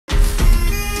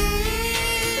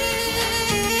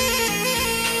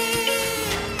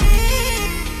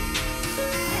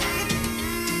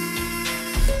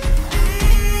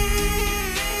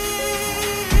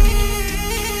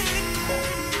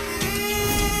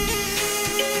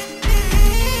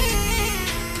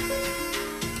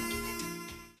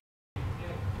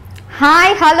Hi,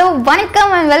 hello,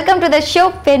 welcome and welcome to the show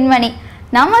Penmani.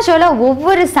 நம்ம ஷோல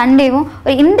ஒவ்வொரு சண்டேவும்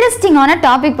ஒரு இன்ட்ரெஸ்டிங்கான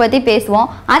டாபிக் பத்தி பேசுவோம்.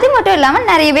 அது மட்டும் இல்லாம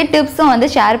நிறையவே டிப்ஸும் வந்து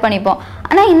ஷேர் பண்ணிப்போம்.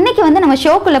 ஆனா இன்னைக்கு வந்து நம்ம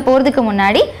ஷோக்குள்ள போறதுக்கு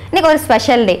முன்னாடி இன்னைக்கு ஒரு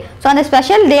ஸ்பெஷல் டே. ஸோ அந்த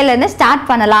ஸ்பெஷல் டேல இருந்து ஸ்டார்ட்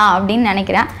பண்ணலாம் அப்படின்னு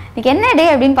நினைக்கிறேன். இன்னைக்கு என்ன டே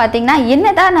அப்படின்னு பார்த்தீங்கன்னா,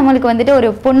 என்னதான் நம்மளுக்கு வந்துட்டு ஒரு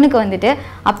பொண்ணுக்கு வந்துட்டு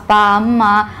அப்பா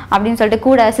அம்மா அப்படின்னு சொல்லிட்டு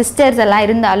கூட சிஸ்டர்ஸ் எல்லாம்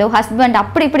இருந்தாலும், ஹஸ்பண்ட்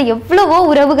அப்படி இப்படி எவ்வளவோ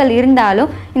உறவுகள் இருந்தாலும்,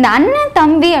 இந்த அண்ணன்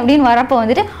தம்பி அப்படின்னு வரப்போ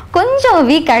வந்துட்டு கொஞ்சம்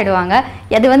வீக் ஆகிடுவாங்க.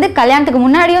 அது வந்து கல்யாணத்துக்கு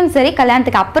முன்னாடியும் சரி,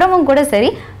 கல்யாணத்துக்கு அப்புறமும் கூட சரி,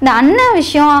 இந்த அண்ணன்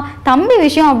விஷயம் தம்பி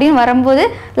விஷயம் அப்படின்னு வரும்போது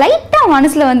லைட்டாக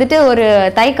மனசில் வந்துட்டு ஒரு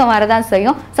தயக்கம் வரதான்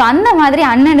செய்யும். ஸோ அந்த மாதிரி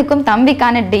அண்ணனுக்கும்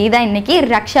தம்பிக்கான டே தான் இன்னைக்கு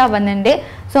ரக்ஷா பந்தன் டே.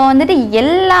 ஸோ வந்துட்டு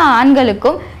எல்லா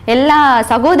ஆண்களுக்கும் எல்லா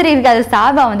சகோதரிகள்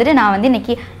சார்பாக வந்துட்டு நான் வந்து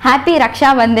இன்னைக்கு happy Raksha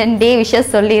Bandhan day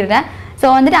wishes சொல்லிடுறேன். ஸோ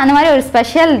வந்துட்டு அந்த மாதிரி ஒரு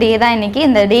ஸ்பெஷல் டே தான் இன்னைக்கு.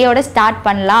 இந்த டேயோட ஸ்டார்ட்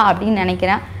பண்ணலாம் அப்படின்னு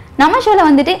நினைக்கிறேன். நம்ம ஷோவில்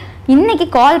வந்துட்டு இன்னைக்கு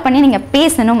கால் பண்ணி நீங்கள்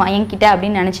பேசணும் என்கிட்ட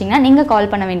அப்படின்னு நினச்சிங்கன்னா நீங்கள்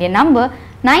கால் பண்ண வேண்டிய நம்பர்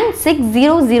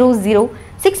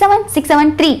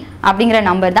 9600067673 அப்படிங்கிற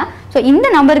நம்பர் தான். ஸோ இந்த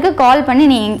நம்பருக்கு கால் பண்ணி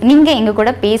நீங்கள் எங்கள்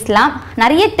கூட பேசலாம்.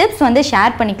 நிறைய டிப்ஸ் வந்து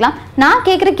ஷேர் பண்ணிக்கலாம். நான்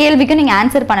கேட்குற கேள்விக்கும் நீங்கள்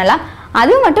ஆன்சர் பண்ணலாம்.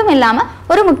 அது மட்டும் இல்லாமல்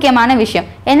ஒரு முக்கியமான விஷயம்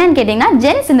என்னன்னு கேட்டிங்கன்னா,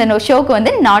 ஜென்ஸ் இந்த ஷோக்கு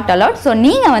வந்து நாட் அலவுட். ஸோ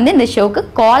நீங்கள் வந்து இந்த ஷோக்கு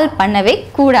கால் பண்ணவே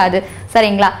கூடாது,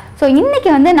 சரிங்களா? ஸோ இன்றைக்கி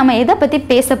வந்து நம்ம எதை பற்றி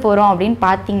பேச போகிறோம் அப்படின்னு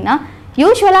பார்த்தீங்கன்னா,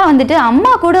 யூஸ்வலாக வந்துட்டு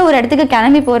அம்மா கூட ஒரு இடத்துக்கு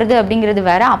கிளம்பி போகிறது அப்படிங்கிறது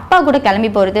வேறு, அப்பா கூட கிளம்பி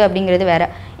போகிறது அப்படிங்கிறது வேறு.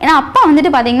 ஏன்னா அப்பா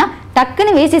வந்துட்டு பார்த்தீங்கன்னா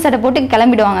டக்குன்னு வேஷ்டி சட்டை போட்டு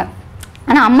கிளம்பிடுவாங்க.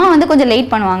 ஆனால் அம்மா வந்து கொஞ்சம்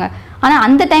லேட் பண்ணுவாங்க. ஆனால்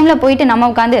அந்த டைமில் போயிட்டு நம்ம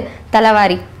உட்காந்து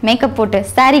தலைவாரி மேக்கப் போட்டு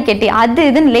சாரீ கட்டி அது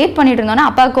இதுன்னு லேட் பண்ணிட்டு இருந்தோன்னா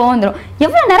அப்பா கோவம் வந்துடும்.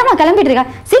 எவ்வளோ நேரமாக கிளம்பிட்டு இருக்கா,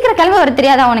 சீக்கிரம் கிளம்பி வர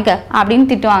தெரியாதா உனக்கு அப்படின்னு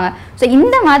திட்டுவாங்க. ஸோ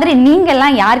இந்த மாதிரி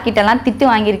நீங்கள்லாம் யார்கிட்டலாம் திட்டு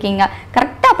வாங்கியிருக்கீங்க?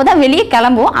 கரெக்டாக அப்போ தான் வெளியே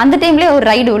கிளம்புவோம், அந்த டைம்லேயே ஒரு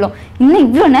ரைடு விழும். இன்னும்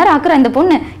இவ்வளோ நேரம் ஆக்குற இந்த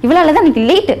பொண்ணு, இவ்வளோ தான் இன்னைக்கு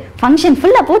லேட்டு, ஃபங்க்ஷன்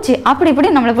ஃபுல்லாக போச்சு அப்படி இப்படி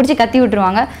நம்மளை பிடிச்சி கத்தி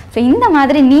விட்டுருவாங்க. ஸோ இந்த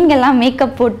மாதிரி நீங்கள்லாம்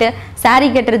மேக்கப் போட்டு சாரீ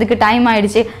கட்டுறதுக்கு டைம்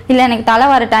ஆகிடுச்சு, இல்லை எனக்கு தலை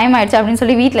வர டைம் ஆகிடுச்சு அப்படின்னு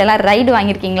சொல்லி வீட்டில் எல்லாம் ரைடு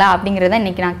வாங்கியிருக்கீங்களா அப்படிங்கிறத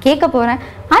இன்றைக்கி நான் கேட்க போகிறேன்.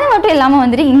 அது மட்டும் இல்லாமல்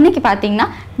வந்துட்டு இன்றைக்கி பார்த்தீங்கன்னா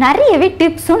நிறையவே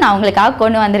டிப்ஸும் நான் உங்களுக்காக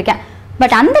கொண்டு வந்திருக்கேன்.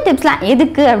 பட் அந்த டிப்ஸ்லாம்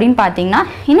எதுக்கு அப்படின்னு பார்த்தீங்கன்னா,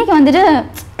 இன்றைக்கி வந்துட்டு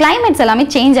கிளைமேட்ஸ் எல்லாமே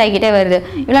சேஞ்ச் ஆகிக்கிட்டே வருது.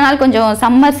 இவ்வளோ நாள் கொஞ்சம்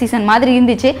சம்மர் சீசன் மாதிரி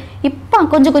இருந்துச்சு, இப்போ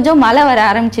கொஞ்சம் மழை வர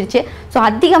ஆரம்பிச்சிருச்சு. ஸோ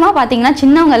அதிகமாக பார்த்தீங்கன்னா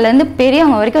சின்னவங்கலேருந்து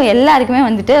பெரியவங்க வரைக்கும் எல்லாருக்குமே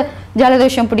வந்துட்டு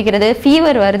ஜலதோஷம் பிடிக்கிறது,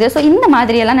 ஃபீவர் வருது. ஸோ இந்த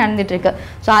மாதிரியெல்லாம் நடந்துகிட்ருக்கு.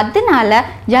 ஸோ அதனால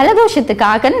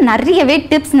ஜலதோஷத்துக்காக நிறையவே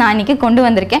டிப்ஸ் நான் இன்றைக்கி கொண்டு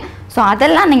வந்திருக்கேன். ஸோ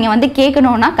அதெல்லாம் நீங்கள் வந்து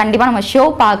கேட்கணுன்னா கண்டிப்பாக நம்ம ஷோ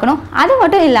பார்க்கணும். அது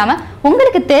மட்டும் இல்லாமல்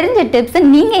உங்களுக்கு தெரிஞ்ச டிப்ஸை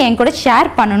நீங்கள் என் கூட ஷேர்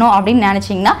பண்ணணும் அப்படின்னு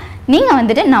நினச்சிங்கன்னா நீங்கள்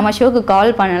வந்துட்டு நம்ம ஷோக்கு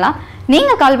கால் பண்ணலாம்.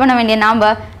 நீங்கள் கால் பண்ண வேண்டிய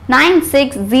நம்பர்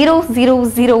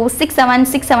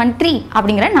 9600067673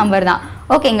 அப்படிங்கிற நம்பர் தான்,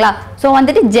 ஓகேங்களா? ஸோ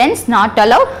வந்துட்டு ஜென்ஸ் நாட்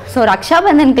அலவுட். ஸோ ரக்ஷா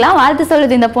பந்தனுக்குலாம் வாழ்த்து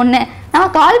சொல்லுது இந்த பொண்ணு, நம்ம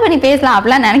கால் பண்ணி பேசலாம்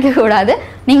அப்படிலாம் நினைக்கக்கூடாது.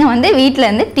 நீங்கள் வந்து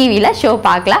வீட்டிலேருந்து டிவியில் ஷோ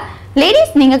பார்க்கலாம்.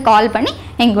 லேடிஸ் நீங்கள் கால் பண்ணி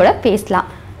எங்க கூட பேசலாம்.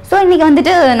 ஸோ இன்றைக்கி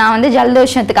வந்துட்டு நான் வந்து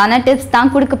ஜலதோஷத்துக்கான டிப்ஸ்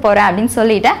தான் கொடுக்க போகிறேன் அப்படின்னு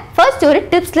சொல்லிட்டேன். ஃபர்ஸ்ட் ஒரு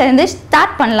டிப்ஸ்லேருந்து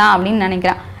ஸ்டார்ட் பண்ணலாம் அப்படின்னு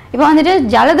நினைக்கிறேன். இப்போ வந்துட்டு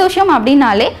ஜலதோஷம்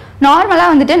அப்படின்னாலே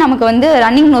நார்மலாக வந்துட்டு நமக்கு வந்து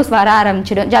ரன்னிங் நோஸ் வர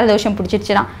ஆரம்பிச்சிடும் ஜலதோஷம்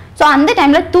பிடிச்சிருச்சுன்னா. ஸோ அந்த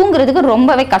டைமில் தூங்குறதுக்கு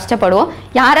ரொம்பவே கஷ்டப்படுவோம்.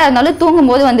 யாராக இருந்தாலும்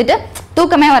தூங்கும்போது வந்துட்டு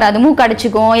தூக்கமே வராது, மூக்கு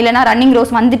அடிச்சுக்கும், இல்லைனா ரன்னிங்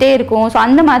நோஸ் வந்துட்டே இருக்கும். ஸோ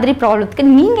அந்த மாதிரி ப்ராப்ளத்துக்கு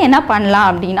நீங்கள் என்ன பண்ணலாம்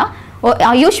அப்படின்னா,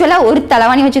 யூஸ்வலாக ஒரு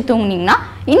தலைவாணி வச்சு தூங்குனீங்கன்னா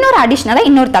இன்னொரு அடிஷ்னலாக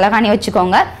இன்னொரு தலைவாணி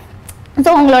வச்சுக்கோங்க.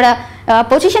 ஸோ உங்களோட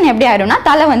பொசிஷன் எப்படி ஆகிடும்னா,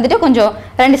 தலை வந்துட்டு கொஞ்சம்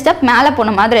 2 ஸ்டெப் மேலே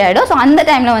போன மாதிரி ஆகிடும். ஸோ அந்த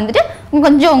டைமில் வந்துட்டு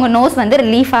கொஞ்சம் உங்கள் நோஸ் வந்து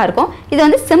ரிலீஃபாக இருக்கும். இது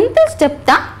வந்து சிம்பிள் ஸ்டெப்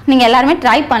தான், நீங்கள் எல்லாருமே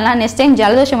ட்ரை பண்ணலாம். நெக்ஸ்ட் டைம்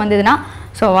ஜலதோஷம் வந்ததுன்னா,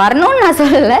 ஸோ வரணும்னு நான்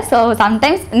சொல்லலை, ஸோ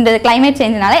சம்டைம்ஸ் இந்த கிளைமேட்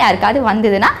சேஞ்சினால யாருக்காவது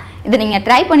வந்ததுன்னா இதை நீங்கள்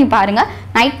ட்ரை பண்ணி பாருங்கள்,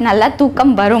 நைட் நல்லா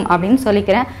தூக்கம் வரும் அப்படின்னு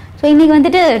சொல்லிக்கிறேன். ஸோ இன்றைக்கி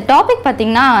வந்துட்டு டாபிக்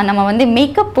பார்த்திங்கன்னா, நம்ம வந்து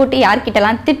மேக்கப் போட்டு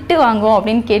யார்கிட்டலாம் திட்டு வாங்குவோம்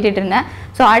அப்படின்னு கேட்டுட்டு இருந்தேன்.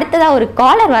 ஸோ அடுத்ததாக ஒரு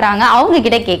காலர் வராங்க,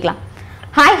 அவங்கக்கிட்ட கேட்கலாம்.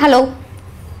 Hi, hello.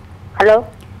 ஹலோ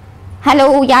ஹலோ,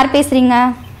 யார் பேசுறீங்க?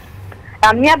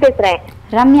 ரம்யா பேசுறேன்.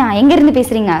 ரம்யா, எங்க இருந்து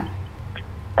பேசுறீங்க?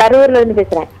 கரூர்ல இருந்து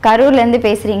பேசுறேன். கரூர்ல இருந்து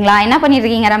பேசுறீங்களா? என்ன பண்ணிட்டு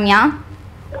இருக்கீங்க ரம்யா?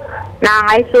 நான்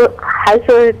ஹவுஸ்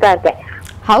ஒய்ஃபா இருக்கேன்.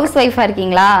 ஹவுஸ் ஒய்ஃபா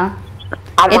இருக்கீங்களா?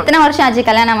 எத்தனை வருஷம் ஆச்சு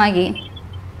கல்யாணம் ஆகி?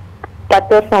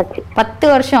 10 வருஷம் ஆச்சு. 10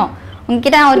 வருஷம்.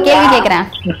 உங்ககிட்ட நான் ஒரு கேள்வி கேக்குறேன்.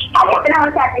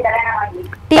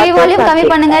 டிவி வால்யூம் கம்மி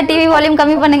பண்ணுங்க, டிவி வால்யூம்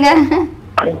கம்மி பண்ணுங்க.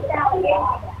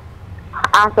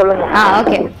 சொல்லுங்க.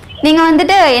 ஓகே. நீங்க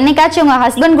வந்துட்டு என்னைக்காச்சும் உங்க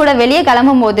ஹஸ்பண்ட் கூட வெளியே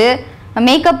கிளம்பும் போது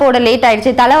மேக்கப் போட லேட்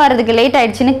ஆயிடுச்சு, தலை வரதுக்கு லேட்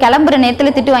ஆயிடுச்சுன்னு கிளம்புற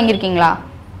நேரத்துல திட்டு வாங்கியிருக்கீங்களா?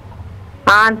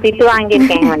 திட்டு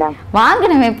வாங்கியிருக்கேன் மேடம்.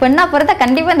 வாங்கணுமே, பெண்ணா பொறுத்தா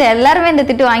கண்டிப்பா இந்த எல்லாருமே இந்த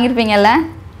திட்டு வாங்கியிருப்பீங்கல்ல?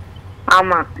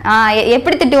 ஆமா.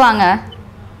 எப்படி திட்டுவாங்க?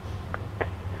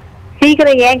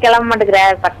 சீக்கிரம் ஏன் கிளம்ப மாட்டேங்கிற,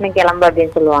 பட்டணம் கிளம்பு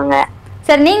அப்படின்னு சொல்லுவாங்க.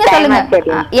 சரி நீங்க சொல்லுங்க,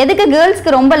 எதுக்கு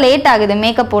கேர்ள்ஸ்க்கு ரொம்ப லேட் ஆகுது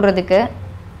மேக்கப் போடுறதுக்கு?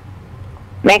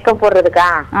 மேக்கப் போடுறதுக்கா?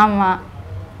 ஆமா.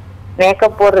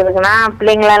 மேக்கப் போடுறதுக்குன்னா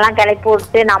பிள்ளைங்களெல்லாம் கிளப்பி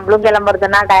விட்டு நம்மளும்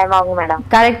கிளம்புறதுன்னா டைம் ஆகும் மேடம்.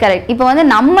 கரெக்ட். இப்போ வந்து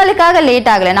நம்மளுக்காக லேட்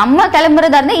ஆகல, நம்ம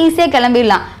கிளம்புறதா இருந்தா ஈஸியா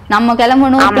கிளம்பிடலாம். நம்ம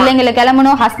கிளம்பணும், பிள்ளைங்களை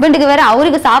கிளம்பணும், ஹஸ்பண்டுக்கு வேற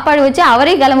அவருக்கு சாப்பாடு வச்சு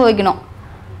அவரே கிளம்ப வைக்கணும்.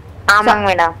 ஆமாங்க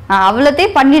மேடம்.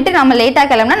 அவ்வளோத்தையும் பண்ணிட்டு நம்ம லேட்டா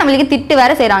கிளம்பினா நம்மளுக்கு திட்டு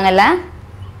வேற செய்யறாங்கல்ல.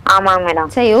 ஆமாங்க மேடம்.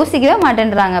 சரி, யோசிக்கவே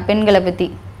மாட்டேன்றாங்க பெண்களை பத்தி.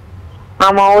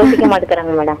 ஆமா, யோசிக்க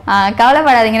மாட்டேங்கிறாங்க மேடம்.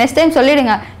 கவலைப்படாதீங்க, நெக்ஸ்ட் டைம்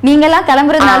சொல்லிடுங்க, நீங்க எல்லாம்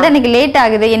கிளம்புறதுனால தான் எனக்கு லேட்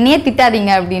ஆகுது, என்னையே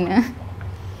திட்டாதீங்க அப்படின்னு.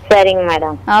 சரிங்க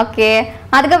மேடம். ஓகே.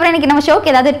 அதுக்கப்புறம் இன்னைக்கு நம்ம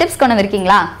ஷோக்கு ஏதாவது டிப்ஸ் கொண்டு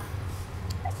வந்திருக்கீங்களா?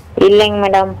 இல்லைங்க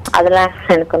மேடம், அதெல்லாம்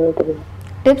எனக்கு ஒன்றும் தெரியும்.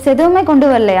 டிப்ஸ் எதுவுமே கொண்டு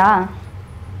வரலையா?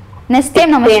 நெக்ஸ்ட்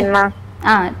டைம் நம்ம என்ன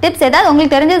டிப்ஸ் ஏதாவது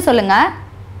உங்களுக்கு தெரிஞ்சது சொல்லுங்க.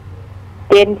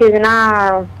 தெரிஞ்சதுன்னா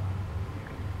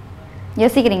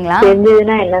யோசிக்கிறீங்களா?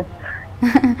 தெரிஞ்சதுன்னா என்ன?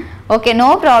 Okay, no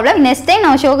problem. Next time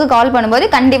நம்ம ஷோக்கு கால் பண்ணும்போது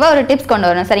கண்டிப்பா ஒரு டிப்ஸ் கொண்டு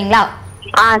வரணும், சரிங்களா?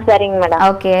 சரிங்க madam.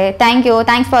 Okay, thank you,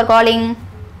 thanks for calling,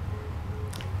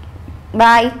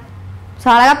 bye. So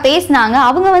அழகாக பேசினாங்க.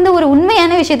 அவங்க வந்து ஒரு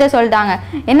உண்மையான விஷயத்த சொல்லிட்டாங்க.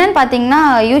 என்னன்னு பார்த்தீங்கன்னா,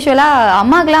 யூஸ்வலாக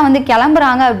அம்மாக்கெல்லாம் வந்து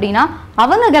கிளம்புறாங்க அப்படின்னா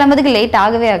அவங்க கிளம்புறதுக்கு லேட்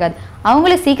ஆகவே ஆகாது,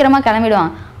 அவங்களே சீக்கிரமாக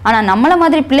கிளம்பிடுவாங்க. ஆனால் நம்மளை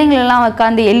மாதிரி பிள்ளைங்களெல்லாம்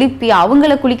உட்காந்து எழுப்பி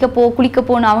அவங்கள குளிக்க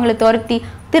போன்னு அவங்கள துரத்தி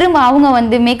திரும்ப அவங்க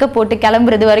வந்து மேக்கப் போட்டு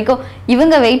கிளம்புறது வரைக்கும்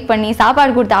இவங்க வெயிட் பண்ணி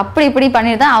சாப்பாடு கொடுத்து அப்படி இப்படி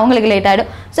பண்ணிட்டு தான் அவங்களுக்கு லேட்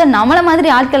ஆகிடும். ஸோ நம்மளை மாதிரி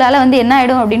ஆட்களால் வந்து என்ன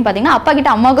ஆகிடும் அப்படின்னு பார்த்தீங்கன்னா, அப்பா கிட்ட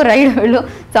அம்மாவுக்கும் ரைடு விழும்.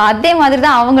 ஸோ அதே மாதிரி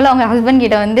தான் அவங்களும் அவங்க ஹஸ்பண்ட்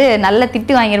கிட்ட வந்து நல்ல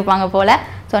திட்டு வாங்கியிருப்பாங்க போல்.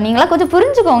 ஸோ நீங்களாம் கொஞ்சம்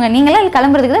புரிஞ்சுக்கோங்க, நீங்களாம்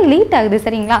கிளம்புறதுக்கு தான் லேட் ஆகுது,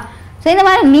 சரிங்களா? ஸோ இந்த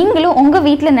மாதிரி நீங்களும் உங்கள்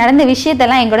வீட்டில் நடந்த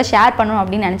விஷயத்தெல்லாம் எங்கூட ஷேர் பண்ணணும்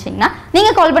அப்படின்னு நினச்சிங்கன்னா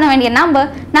நீங்கள் கால் பண்ண வேண்டிய நம்பர்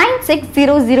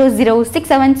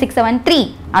 9600067673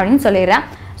 அப்படின்னு சொல்லிடுறேன்.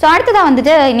 ஸோ அடுத்ததாக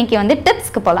வந்துட்டு இன்னைக்கு வந்து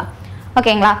டிப்ஸ்க்கு போகலாம்,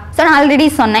 ஓகேங்களா? ஸோ நான் ஆல்ரெடி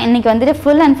சொன்னேன், இன்றைக்கி வந்துட்டு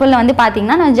ஃபுல் அண்ட் ஃபுல் வந்து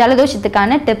பார்த்தீங்கன்னா நான்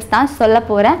ஜலதோஷத்துக்கான டிப்ஸ் தான் சொல்ல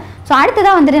போகிறேன். ஸோ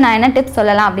அடுத்ததாக வந்துட்டு நான் என்ன டிப்ஸ்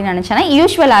சொல்லலாம் அப்படின்னு நினச்சேன்னா,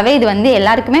 யூஸ்வலாகவே இது வந்து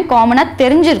எல்லாருக்குமே காமனாக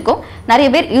தெரிஞ்சிருக்கும், நிறைய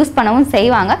பேர் யூஸ் பண்ணவும்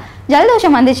செய்வாங்க.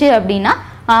 ஜலதோஷம் வந்துச்சு அப்படின்னா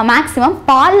மேக்ஸிமம்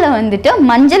பாலில் வந்துட்டு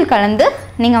மஞ்சள் கலந்து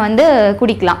நீங்கள் வந்து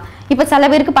குடிக்கலாம். இப்போ சில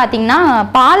பேருக்கு பார்த்தீங்கன்னா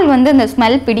பால் வந்து அந்த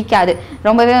ஸ்மெல் பிடிக்காது,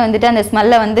 ரொம்பவே வந்துட்டு அந்த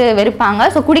ஸ்மெல்லை வந்து வெறுப்பாங்க,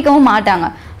 ஸோ குடிக்கவும் மாட்டாங்க.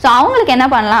 ஸோ அவங்களுக்கு என்ன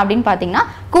பண்ணலாம் அப்படின்னு பார்த்தீங்கன்னா,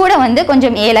 கூட வந்து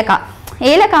கொஞ்சம்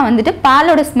ஏலக்காய் வந்துட்டு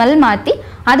பாலோட ஸ்மெல் மாற்றி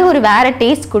அது ஒரு வேறு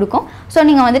டேஸ்ட் கொடுக்கும். ஸோ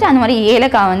நீங்கள் வந்துட்டு அந்த மாதிரி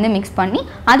ஏலக்காய் வந்து மிக்ஸ் பண்ணி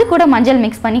அது கூட மஞ்சள்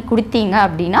மிக்ஸ் பண்ணி கொடுத்தீங்க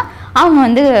அப்படின்னா அவங்க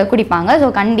வந்து குடிப்பாங்க. ஸோ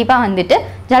கண்டிப்பாக வந்துட்டு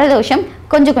ஜலதோஷம்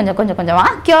கொஞ்சமாக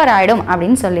க்யூர் ஆகிடும்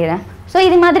அப்படின்னு சொல்லிடுறேன். ஸோ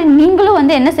இது மாதிரி நீங்களும்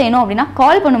வந்து என்ன செய்யணும் அப்படின்னா,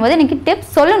 கால் பண்ணும்போது எனக்கு டிப்ஸ்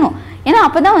சொல்லணும். ஏன்னா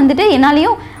அப்போ தான் வந்துட்டு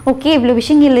என்னாலையும் ஓகே இவ்வளோ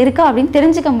விஷயங்கள் இருக்கா அப்படின்னு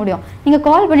தெரிஞ்சுக்க முடியும். நீங்கள்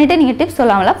கால் பண்ணிவிட்டு நீங்கள் டிப்ஸ்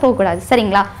சொல்லாமலாம் போகக்கூடாது,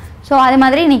 சரிங்களா? ஸோ அது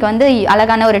மாதிரி இன்றைக்கி வந்து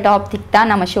அழகான ஒரு டாபிக்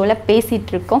தான் நம்ம ஷோவில்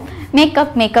பேசிகிட்டு இருக்கோம்.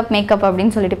 மேக்கப்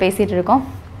அப்படின்னு சொல்லிட்டு பேசிகிட்டு இருக்கோம்.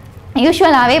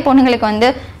 யூஸ்வலாகவே பொண்ணுங்களுக்கு வந்து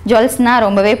ஜுவல்ஸ்னால்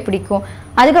ரொம்பவே பிடிக்கும்.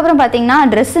 அதுக்கப்புறம் பார்த்தீங்கன்னா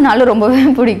ட்ரெஸ்ஸுனாலும் ரொம்பவே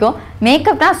பிடிக்கும்.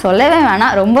 மேக்கப்னால் சொல்லவே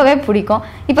வேணாம், ரொம்பவே பிடிக்கும்.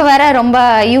 இப்போ வேற ரொம்ப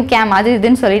யூகேம் அது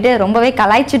இதுன்னு சொல்லிட்டு ரொம்பவே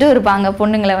கலாய்ச்சிட்டும் இருப்பாங்க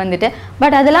பொண்ணுங்களை வந்துட்டு.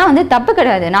 பட் அதெல்லாம் வந்து தப்பு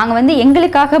கிடையாது. நாங்கள் வந்து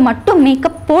எங்களுக்காக மட்டும்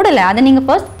மேக்கப் போடலை, அதை நீங்கள்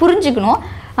ஃபர்ஸ்ட் புரிஞ்சுக்கணும்.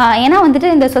 ஏன்னா வந்துட்டு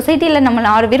இந்த சொசைட்டியில் நம்ம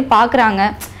 6 பேர் பார்க்குறாங்க.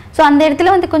 ஸோ அந்த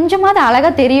இடத்துல வந்து கொஞ்சமாவது அழகாக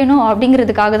தெரியணும்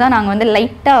அப்படிங்கிறதுக்காக தான் நாங்கள் வந்து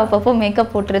லைட்டாக அப்பப்போ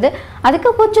மேக்கப் போட்டுறது. அதுக்கு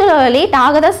கொஞ்சம் லேட்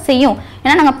ஆக தான் செய்யும்,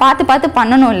 ஏன்னா நாங்கள் பார்த்து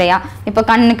பண்ணணும் இல்லையா? இப்போ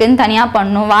கண்ணுக்குன்னு தனியாக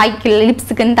பண்ணணும், வாய்க்கு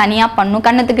லிப்ஸுக்குன்னு தனியாக பண்ணணும்,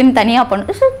 கண்ணத்துக்குன்னு தனியாக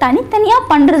பண்ணணும். ஸோ தனித்தனியாக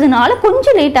பண்ணுறதுனால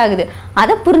கொஞ்சம் லேட் ஆகுது.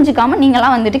 அதை புரிஞ்சுக்காமல்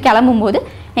நீங்களாம் வந்துட்டு கிளம்பும்போது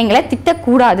எங்களை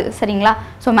திட்டக்கூடாது, சரிங்களா?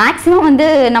 ஸோ மேக்ஸிமம் வந்து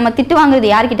நம்ம திட்டு வாங்குறது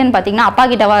யார்கிட்டன்னு பார்த்தீங்கன்னா அப்பா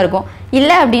கிட்டவா இருக்கும்.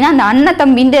 இல்லை அப்படின்னா அந்த அண்ணன்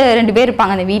தம்பின்ட்டு 2 பேர்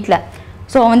இருப்பாங்க அந்த வீட்டில்.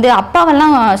 ஸோ வந்து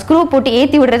அப்பாவெல்லாம் ஸ்க்ரூ போட்டு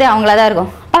ஏற்றி விடுறதே அவங்களா தான்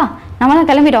இருக்கும். அப்பா நம்மளாம்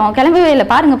கிளம்பவே இல்லை,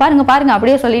 பாருங்க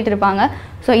அப்படியே சொல்லிட்டு இருப்பாங்க.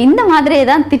 ஸோ இந்த மாதிரியே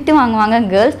தான் திட்டு வாங்குவாங்க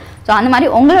கேர்ள்ஸ். ஸோ அந்த மாதிரி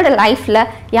உங்களோட லைஃப்பில்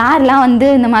யாரெல்லாம் வந்து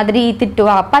இந்த மாதிரி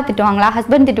திட்டுவா? அப்பா திட்டுவாங்களா,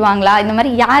 ஹஸ்பண்ட் திட்டுவாங்களா, இந்த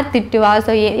மாதிரி யார் திட்டுவா?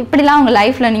 ஸோ இப்படிலாம் உங்கள்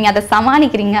லைஃப்பில் நீங்கள் அதை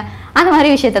சமாளிக்கிறீங்க, அந்த மாதிரி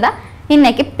விஷயத்தை தான்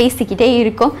இன்றைக்கி பேசிக்கிட்டே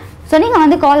இருக்கும். ஸோ நீங்கள்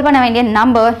வந்து கால் பண்ண வேண்டிய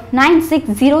நம்பர்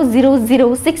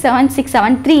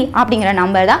 9600067673 அப்படிங்கிற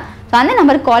நம்பர் தான். ஸோ அந்த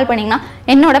நம்பருக்கு கால் பண்ணிங்கன்னா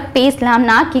என்னோட பேசலாம்,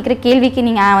 நான் கேட்குற கேள்விக்கு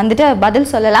நீங்கள் வந்துட்டு பதில்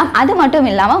சொல்லலாம். அது மட்டும்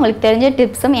இல்லாமல் உங்களுக்கு தெரிஞ்ச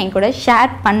டிப்ஸும் என் கூட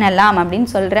ஷேர் பண்ணலாம் அப்படின்னு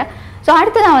சொல்கிறேன். ஸோ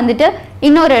அடுத்து நான் வந்துட்டு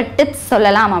இன்னொரு டிப்ஸ்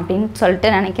சொல்லலாம் அப்படின்னு சொல்லிட்டு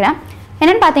நினைக்கிறேன்.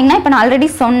 என்னென்னு பார்த்தீங்கன்னா, இப்போ நான் ஆல்ரெடி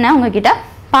சொன்னேன் உங்ககிட்ட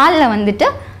பாலில் வந்துட்டு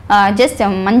ஜஸ்ட்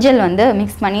மஞ்சள் வந்து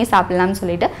மிக்ஸ் பண்ணி சாப்பிட்லாம்னு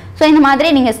சொல்லிட்டு. ஸோ இந்த மாதிரி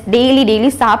நீங்கள் டெய்லி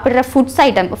சாப்பிட்ற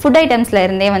ஃபுட் ஐட்டம்ஸில்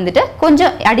இருந்தே வந்துட்டு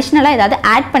கொஞ்சம் அடிஷ்னலாக ஏதாவது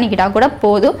ஆட் பண்ணிக்கிட்டால் கூட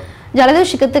போதும்.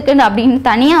 ஜலதோஷத்துக்கு அப்படின்னு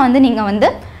தனியாக வந்து நீங்கள் வந்து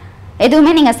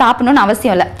எதுவுமே நீங்கள் சாப்பிடணும்னு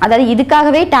அவசியம் இல்லை. அதாவது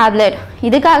இதுக்காகவே டேப்லெட்,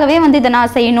 இதுக்காகவே வந்து இதை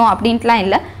நான் செய்யணும் அப்படின்ட்டுலாம்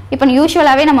இல்லை. இப்போ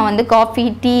யூஸ்வலாகவே நம்ம வந்து காஃபி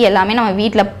டீ எல்லாமே நம்ம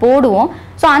வீட்டில் போடுவோம்.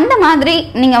 ஸோ அந்த மாதிரி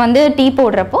நீங்கள் வந்து டீ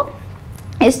போடுறப்போ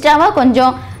எக்ஸ்ட்ராவாக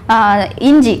கொஞ்சம்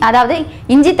இஞ்சி, அதாவது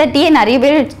இஞ்சி தட்டியே நிறைய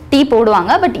பேர் டீ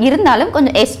போடுவாங்க. பட் இருந்தாலும்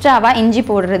கொஞ்சம் எக்ஸ்ட்ராவாக இஞ்சி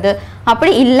போடுறது.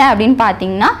 அப்படி இல்லை அப்படின்னு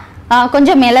பார்த்தீங்கன்னா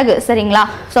கொஞ்சம் மிளகு சரிங்களா.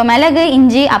 ஸோ மிளகு,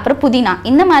 இஞ்சி, அப்புறம் புதினா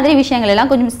இந்த மாதிரி விஷயங்கள்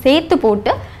எல்லாம் கொஞ்சம் சேர்த்து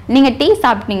போட்டு நீங்கள் டீ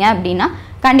சாப்பிட்டீங்க அப்படின்னா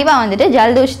கண்டிப்பாக வந்துட்டு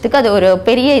ஜலதோஷத்துக்கு அது ஒரு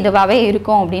பெரிய இதுவாகவே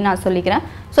இருக்கும் அப்படின்னு நான் சொல்லிக்கிறேன்.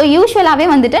 ஸோ யூஸ்வலாகவே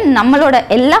வந்துட்டு நம்மளோட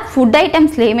எல்லா ஃபுட்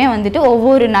ஐட்டம்ஸ்லேயுமே வந்துட்டு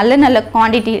ஒவ்வொரு நல்ல நல்ல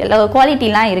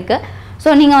குவாலிட்டிலாம் இருக்குது. ஸோ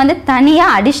நீங்கள் வந்து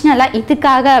தனியாக அடிஷ்னலாக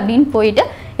இதுக்காக அப்படின்னு போயிட்டு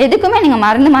எதுக்குமே நீங்கள்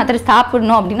மருந்து மாத்திரை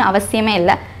சாப்பிடணும் அப்படின்னு அவசியமே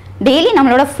இல்லை. டெய்லி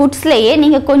நம்மளோட ஃபுட்ஸ்லேயே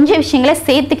நீங்கள் கொஞ்சம் விஷயங்களை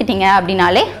சேர்த்துக்கிட்டீங்க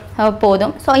அப்படின்னாலே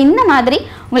போதும். ஸோ இந்த மாதிரி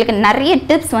உங்களுக்கு நிறைய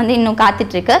டிப்ஸ் வந்து இன்னும்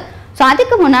காத்துட்ருக்கு. ஸோ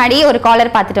அதுக்கு முன்னாடி ஒரு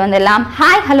காலர் பார்த்துட்டு வந்துடலாம்.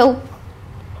 Hi, hello.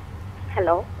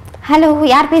 ஹலோ ஹலோ,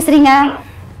 யார் பேசுகிறீங்க?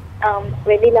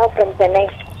 வெண்ணிலா ஃப்ரம் சென்னை.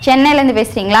 சென்னையிலேருந்து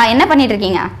பேசுகிறீங்களா? என்ன பண்ணிட்டு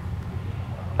இருக்கீங்க?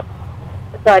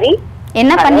 சாரி,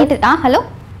 என்ன பண்ணிட்டு ஹலோ,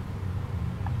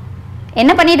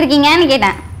 என்ன பண்ணிட்டு இருக்கீங்கன்னு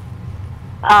கேட்டேன்.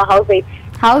 House wife.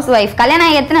 House wife. கல்யாணம்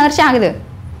ஆகி எத்தனை வருஷம் ஆகுது?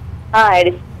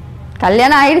 ஆயிடுச்சு.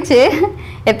 கல்யாணம் ஆயிடுச்சு,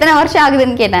 எத்தனை வருஷம்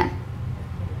ஆகுதுன்னு கேட்டேன்.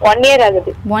 1 year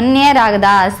ஆகுது. 1 year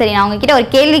ஆகுதா? சரி, நான் உங்ககிட்ட ஒரு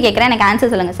கேள்வி கேட்குறேன், எனக்கு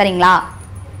ஆன்சர் சொல்லுங்க சரிங்களா?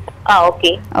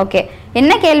 Okay okay.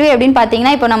 என்ன கேள்வி அப்படின்னு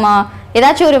பார்த்தீங்கன்னா, இப்போ நம்ம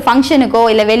ஏதாச்சும் ஒரு ஃபங்க்ஷனுக்கோ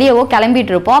இல்லை வெளியவோ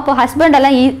கிளம்பிட்டு இருப்போம். அப்போ ஹஸ்பண்ட்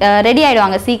எல்லாம் ரெடி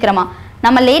ஆகிடுவாங்க சீக்கிரமா.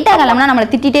 நம்ம லேட்டாக கிளம்புனா நம்மளை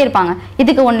திட்டிகிட்டே இருப்பாங்க,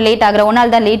 இதுக்கு ஒன்று லேட் ஆகுற, ஒரு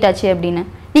நாள் தான் லேட் ஆச்சு அப்படின்னு.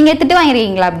 நீங்கள் திட்டு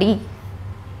வாங்கிருக்கீங்களா அப்படி?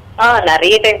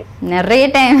 நிறைய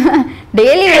டைம்.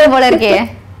 டெய்லி விழு போல இருக்கே.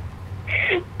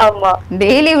 ஆமா,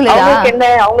 டெய்லி விழுதா?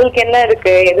 அவங்களுக்கு என்ன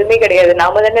இருக்கு? எதுவுமே கிடையாது,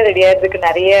 நாம தானே ரெடி ஆகிறதுக்கு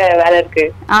நிறைய வேலை இருக்கு.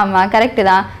 ஆமா, கரெக்ட்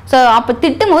தான். சோ அப்ப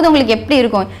திட்டும் போது உங்களுக்கு எப்படி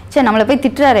இருக்கும்? சே, நம்மள போய்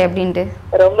திட்டுறாரு அப்படின்ட்டு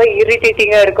ரொம்ப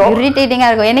இரிட்டேட்டிங்கா இருக்கும்.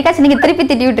 என்னைக்காச்சும் நீங்க திருப்பி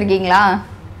திட்டி விட்டுருக்கீங்களா?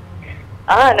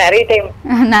 நிறைய டைம்.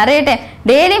 நிறைய டைம்.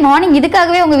 டெய்லி மார்னிங்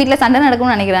இதுக்காகவே உங்க வீட்ல சண்டை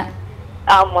நடக்கும்னு நினைக்கிறேன்.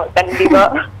 ஆமா, கண்டிப்பா.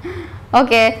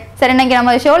 ஓகே, சரி, இன்னைக்கு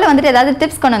நம்ம ஷோல வந்துட்டு ஏதாவது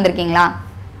டிப்ஸ் கொண்டு வந்திருக்கீங்களா?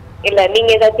 இல்ல, நீங்க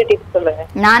ஏதாச்சும் டிப்ஸ் சொல்லுங்க.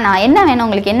 நான் என்ன வேணும்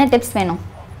உங்களுக்கு? என்ன டிப்ஸ் வேணும்?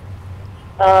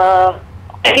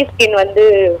 ட்ரை ஸ்கின் வந்து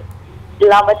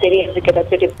இல்லாம தெரியறதுக்கு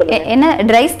ஏதாச்சும் டிப்ஸ் சொல்லுங்க. என்ன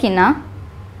ட்ரை ஸ்கின்னா?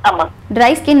 ஆமா,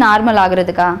 ட்ரை ஸ்கின் நார்மல்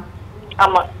ஆகுறதுக்கா?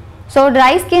 ஆமா. ஸோ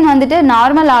ட்ரை ஸ்கின் வந்துட்டு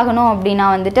நார்மல் ஆகணும் அப்படின்னா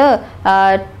வந்துட்டு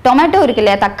டொமேட்டோ இருக்கு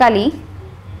இல்லையா, தக்காளி.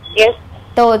 எஸ்.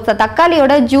 ஸோ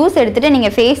தக்காளியோட ஜூஸ் எடுத்துட்டு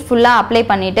நீங்க ஃபேஸ் ஃபுல்லா அப்ளை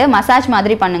பண்ணிட்டு மசாஜ்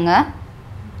மாதிரி பண்ணுங்க.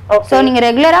 ஸோ நீங்கள்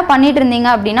ரெகுலராக பண்ணிட்டு இருந்தீங்க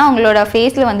அப்படின்னா உங்களோட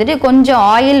ஃபேஸில் வந்துட்டு கொஞ்சம்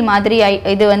ஆயில் மாதிரி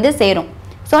இது வந்து சேரும்.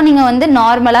 ஸோ நீங்கள் வந்து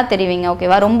நார்மலாக தெரிவிங்க.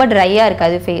 ஓகேவா? ரொம்ப ட்ரையாக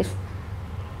இருக்காது ஃபேஸ்.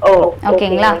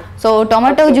 ஓகேங்களா? ஸோ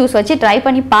டொமேட்டோ ஜூஸ் வச்சு ட்ரை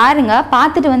பண்ணி பாருங்க.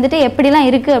 பார்த்துட்டு வந்துட்டு எப்படிலாம்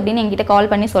இருக்குது அப்படின்னு என்கிட்ட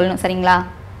கால் பண்ணி சொல்லணும் சரிங்களா?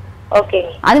 ஓகே.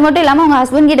 அது மட்டும் இல்லாமல் உங்கள்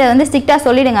ஹஸ்பண்ட் கிட்ட வந்து ஸ்ட்ரிக்டாக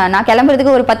சொல்லிடுங்க, நான்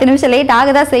கிளம்புறதுக்கு ஒரு 10 நிமிஷம் லேட்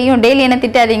ஆகதான் செய்யும், டெய்லி என்ன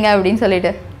திட்டாதீங்க அப்படின்னு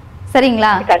சொல்லிட்டு.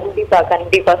 சரிங்களா? கண்டிப்பா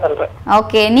கண்டிப்பா சொல்றேன்.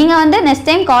 ஓகே, நீங்கள் வந்து நெக்ஸ்ட்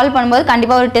டைம் கால் பண்ணும்போது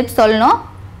கண்டிப்பாக ஒரு டிப்ஸ் சொல்லணும்.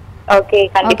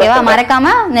 ஓகேவா? மறக்காம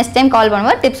நெக்ஸ்ட் டைம் கால்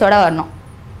பண்ணும்போது டிப்ஸோட வரணும்.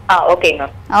 ஓகேங்க.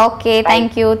 Okay,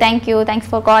 thanks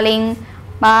for calling.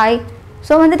 Bye.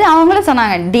 So வந்துட்டு அவங்களும்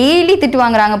சொன்னாங்க டெய்லி திட்டு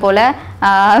வாங்குறாங்க போல.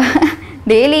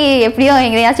 டெய்லி எப்படியோ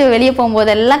எங்கேயாச்சும் வெளியே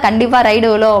போகும்போதெல்லாம் கண்டிப்பாக ரைடு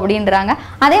விழும் அப்படின்றாங்க.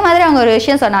 அதே மாதிரி அவங்க ஒரு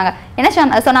விஷயம் சொன்னாங்க. என்ன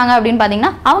சொன்னாங்க அப்படின்னு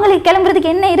பார்த்தீங்கன்னா, அவங்களுக்கு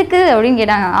கிளம்புறதுக்கு என்ன இருக்குது அப்படின்னு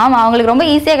கேட்டாங்க. ஆமாம், அவங்களுக்கு ரொம்ப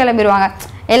ஈஸியாக கிளம்பிடுவாங்க.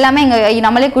 எல்லாமே இங்கே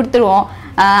நம்மளே கொடுத்துருவோம்.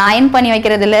 அயன் பண்ணி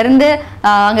வைக்கிறதுலேருந்து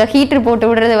அங்கே ஹீட்டர் போட்டு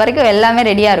விடுறது வரைக்கும் எல்லாமே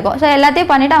ரெடியாக இருக்கும். ஸோ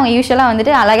எல்லாத்தையும் பண்ணிவிட்டு அவங்க யூஸ்வலாக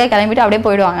வந்துட்டு அழகாக கிளம்பிட்டு அப்படியே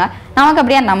போயிடுவாங்க. நமக்கு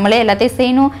அப்படியே நம்மளே எல்லாத்தையும்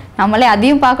செய்யணும், நம்மளே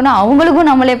அதையும் பார்க்கணும், அவங்களுக்கும்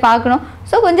நம்மளே பார்க்கணும்.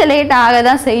 ஸோ கொஞ்சம் லேட் ஆக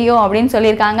தான் செய்யும் அப்படின்னு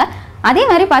சொல்லியிருக்காங்க. அதே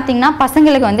மாதிரி பார்த்தீங்கன்னா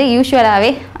பசங்களுக்கு வந்து யூஸ்வலாகவே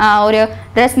ஒரு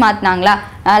ட்ரெஸ் மாற்றினாங்களா,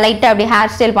 லைட்டாக அப்படி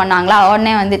ஹேர் ஸ்டைல் பண்ணாங்களா,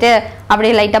 உடனே வந்துட்டு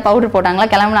அப்படியே லைட்டாக பவுடர் போட்டாங்களா,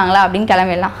 கிளம்புனாங்களா அப்படின்னு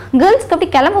கிளம்பிடலாம். கேர்ள்ஸ்க்கு அப்படி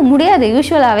கிளம்ப முடியாது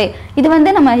யூஸ்வலாகவே. இது வந்து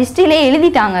நம்ம ஹிஸ்ட்ரியிலே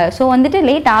எழுதிட்டாங்க. ஸோ வந்துட்டு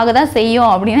லேட் ஆக தான்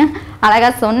செய்யும் அப்படின்னு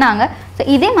அழகாக சொன்னாங்க. ஸோ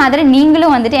இதே மாதிரி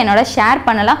நீங்களும் வந்துட்டு என்னோட ஷேர்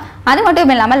பண்ணலாம். அது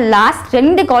மட்டும் இல்லாமல் லாஸ்ட்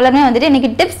 2 காலருமே வந்துட்டு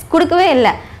இன்றைக்கி டிப்ஸ் கொடுக்கவே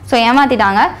இல்லை. ஸோ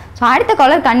ஏமாற்றிட்டாங்க. ஸோ அடுத்த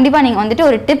காலர் கண்டிப்பாக நீங்கள் வந்துட்டு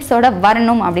ஒரு டிப்ஸோட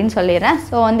வரணும் அப்படின்னு சொல்லிடுறேன்.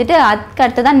 ஸோ வந்துட்டு அதுக்கு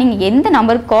அடுத்து தான் நீங்கள் எந்த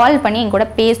நம்பருக்கு கால் பண்ணி என் கூட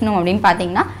பேசணும் அப்படின்னு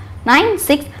பார்த்தீங்கன்னா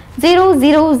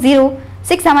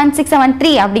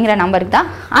 9600067673 அப்படிங்கிற நம்பருக்கு தான்.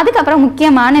 அதுக்கப்புறம்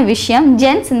முக்கியமான விஷயம்,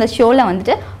 ஜென்ட்ஸ் இந்த ஷோவில்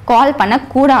வந்துட்டு கால்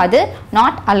பண்ணக்கூடாது,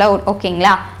 நாட் அலவுட்.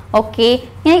 ஓகேங்களா? ஓகே,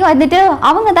 இன்னைக்கு வந்துட்டு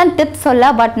அவங்க தான் டிப்ஸ் சொல்ல,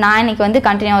 பட் நான் இன்னைக்கு வந்து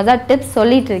கண்டினியூஸாக டிப்ஸ்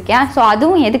சொல்லிட்டு இருக்கேன். ஸோ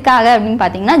அதுவும் எதுக்காக அப்படின்னு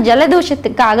பார்த்தீங்கன்னா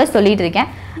ஜலதோஷத்துக்காக சொல்லிட்டு இருக்கேன்.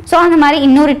 ஸோ அந்த மாதிரி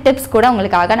இன்னொரு டிப்ஸ் கூட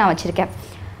உங்களுக்காக நான் வச்சுருக்கேன்.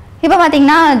 இப்போ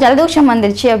பார்த்தீங்கன்னா ஜலதோஷம்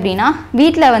வந்துருச்சு அப்படின்னா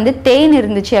வீட்டில் வந்து தேன்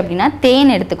இருந்துச்சு அப்படின்னா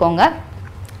தேன் எடுத்துக்கோங்க.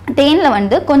 தேனில்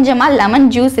வந்து கொஞ்சமாக லெமன்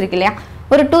ஜூஸ் இருக்கு இல்லையா,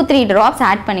 ஒரு 2-3 ட்ராப்ஸ்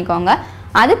ஆட் பண்ணிக்கோங்க.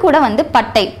 அது கூட வந்து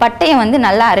பட்டையை வந்து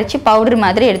நல்லா அரைச்சி பவுடர்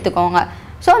மாதிரி எடுத்துக்கோங்க.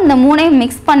 ஸோ இந்த 3ஐயும்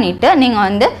மிக்ஸ் பண்ணிவிட்டு நீங்கள்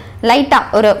வந்து லைட்டாக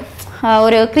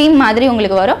ஒரு க்ரீம் மாதிரி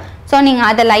உங்களுக்கு வரும். ஸோ நீங்கள்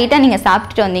அதை லைட்டாக நீங்கள்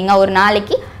சாப்பிட்டுட்டு வந்தீங்க, ஒரு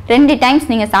நாளைக்கு 2 டைம்ஸ்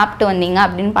நீங்கள் சாப்பிட்டு வந்தீங்க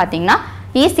அப்படின்னு பார்த்தீங்கன்னா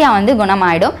ஈஸியாக வந்து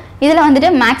குணமாயிடும். இதில் வந்துட்டு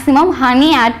மேக்ஸிமம் ஹனி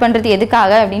ஆட் பண்ணுறது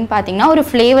எதுக்காக அப்படின்னு பார்த்தீங்கன்னா ஒரு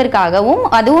ஃப்ளேவருக்காகவும்,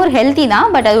 அதுவும் ஒரு ஹெல்த்தி தான்,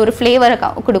 பட் அது ஒரு ஃப்ளேவர்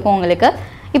கொடுக்கும் உங்களுக்கு.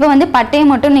 இப்போ வந்து பட்டையை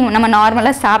மட்டும் நம்ம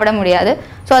நார்மலாக சாப்பிட முடியாது.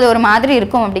 ஸோ அது ஒரு மாதிரி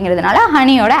இருக்கும் அப்படிங்கிறதுனால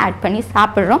ஹனியோட ஆட் பண்ணி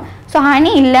சாப்பிட்றோம். ஸோ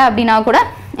ஹனி இல்லை அப்படின்னா கூட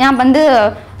நான் வந்து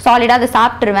சாலிடாக அதை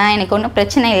சாப்பிட்ருவேன், எனக்கு ஒன்றும்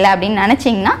பிரச்சனை இல்லை அப்படின்னு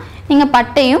நினச்சிங்கன்னா நீங்கள்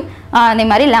பட்டையும் அதே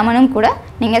மாதிரி லெமனும் கூட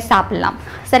நீங்கள் சாப்பிட்லாம்.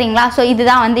 சரிங்களா? ஸோ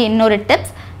இதுதான் வந்து இன்னொரு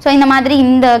டிப்ஸ். ஸோ இந்த மாதிரி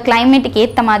இந்த கிளைமேட்டுக்கு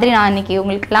ஏற்ற மாதிரி நான் இன்றைக்கி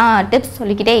உங்களுக்குலாம் டிப்ஸ்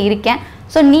சொல்லிக்கிட்டே இருக்கேன்.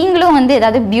 ஸோ நீங்களும் வந்து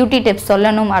ஏதாவது பியூட்டி டிப்ஸ்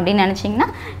சொல்லணும் அப்படின்னு நினச்சிங்கன்னா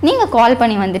நீங்கள் கால்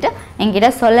பண்ணி வந்துட்டு என்கிட்ட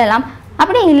சொல்லலாம்.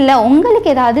 அப்படி இல்லை உங்களுக்கு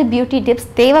ஏதாவது பியூட்டி டிப்ஸ்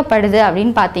தேவைப்படுது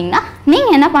அப்படின்னு பார்த்தீங்கன்னா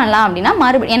நீங்கள் என்ன பண்ணலாம் அப்படின்னா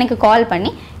மறுபடியும் எனக்கு கால்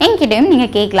பண்ணி என்கிட்டையும்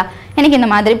நீங்கள் கேட்கலாம். எனக்கு இந்த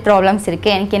மாதிரி ப்ராப்ளம்ஸ்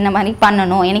இருக்குது, எனக்கு என்ன மாதிரி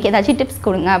பண்ணணும், எனக்கு ஏதாச்சும் டிப்ஸ்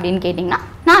கொடுங்க அப்படின்னு கேட்டிங்கன்னா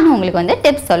நானும் உங்களுக்கு வந்து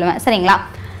டிப்ஸ் சொல்லுவேன். சரிங்களா?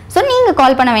 ஸோ நீங்கள்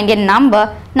கால் பண்ண வேண்டிய நம்பர்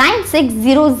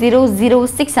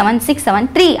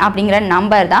 9600067673 அப்படிங்கிற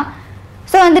நம்பர் தான்.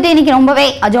 ஸோ வந்துட்டு இன்றைக்கி ரொம்பவே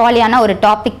ஜாலியான ஒரு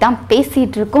டாபிக் தான்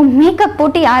பேசிகிட்டு இருக்கோம். மேக்கப்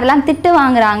போட்டு யாரெல்லாம் திட்டு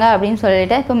வாங்குறாங்க அப்படின்னு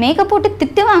சொல்லிட்டு. இப்போ மேக்கப் போட்டு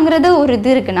திட்டு வாங்குறது ஒரு இது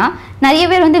இருக்குன்னா நிறைய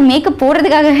பேர் வந்து மேக்கப்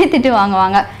போடுறதுக்காகவே திட்டு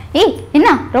வாங்குவாங்க. ஏய் என்ன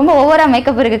ரொம்ப ஓவராக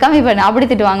மேக்கப் இருக்குது கம்மி பண்ணு அப்படி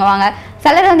திட்டு வாங்குவாங்க.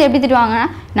 சிலர் வந்து எப்படி திட்டுவாங்கன்னா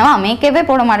என்னவா மேக்கப்பே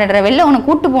போட மாட்டேன்ற, வெளில உன்னை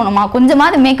கூட்டு போகணுமா,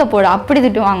 கொஞ்சமாவது மேக்கப் போடு அப்படி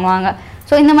திட்டு வாங்குவாங்க.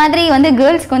 ஸோ இந்த மாதிரி வந்து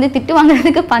கேர்ள்ஸ்க்கு வந்து திட்டு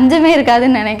வாங்குறதுக்கு பஞ்சமே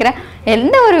இருக்காதுன்னு நினைக்கிறேன்.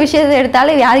 எந்த ஒரு விஷயத்தை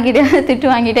எடுத்தாலும் யாருக்கிட்டே திட்டு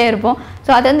வாங்கிட்டே இருப்போம்.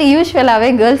 ஸோ அது வந்து யூஸ்வலாகவே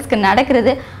கேர்ள்ஸ்க்கு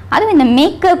நடக்கிறது. அதுவும் இந்த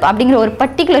மேக்கப் அப்படிங்கிற ஒரு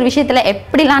பர்டிகுலர் விஷயத்தில்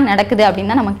எப்படிலாம் நடக்குது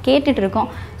அப்படின்னு தான் நம்ம கேட்டுட்டு இருக்கோம்.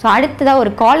 ஸோ அடுத்ததாக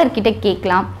ஒரு காலர் கிட்ட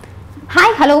கேட்கலாம்.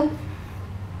 Hi hello.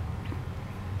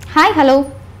 Hi hello.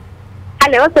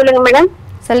 Hello சொல்லுங்க மேடம்.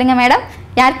 சொல்லுங்க மேடம்,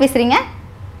 யார் பேசுறீங்க?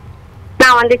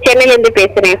 நான் வந்து சென்னையிலேருந்து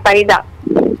பேசுறேன், ஃபரிதா.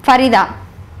 ஃபரிதா.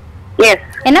 எஸ்.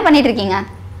 என்ன பண்ணிட்டு இருக்கீங்க?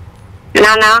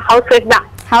 நானா ஹவுஸ் ஒய்ஃப் தான்.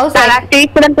 ஹவுஸ் லாஸ்ட்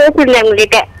வீக் கூட பேசிருந்தேன்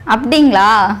உங்ககிட்ட. அப்படிங்களா?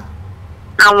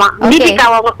 ஆமா. தீபிகா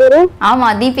உங்க பேரு? ஆமா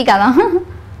தீபிகா தான்.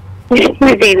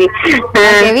 சரி.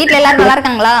 வீட்ல எல்லாரும் நல்லா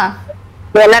இருக்காங்களா?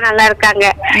 எல்லாம் நல்லா இருக்காங்க.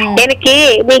 எனக்கு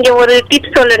நீங்க ஒரு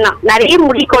டிப்ஸ் சொல்லணும். நிறைய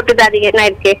முடி கொட்டுது, அது என்ன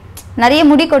இருக்கு? நிறைய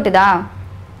முடி கொட்டுதா?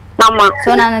 ஆமா. சோ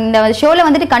நான் இந்த ஷோல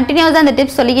வந்துட்டு கண்டினியூஸா இந்த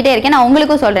டிப்ஸ் சொல்லிக்கிட்டே இருக்கேன். நான்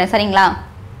உங்களுக்கும் சொல்றேன். சரிங்களா?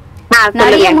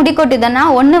 நிறைய முடி கொட்டுதுன்னா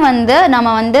ஒண்ணு வந்து நம்ம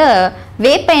வந்து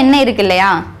வேப்ப எண்ணெய் இருக்கு இல்லையா?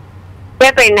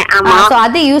 வேப்ப எண்ணெய். ஆமா. சோ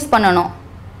அது யூஸ் பண்ணணும்.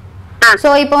 சோ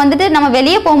இப்போ வந்துட்டு நம்ம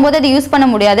வெளியே போகும்போது அது யூஸ் பண்ண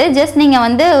முடியாது. ஜஸ்ட் நீங்க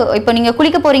வந்து இப்போ நீங்க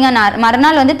குளிக்க போறீங்க,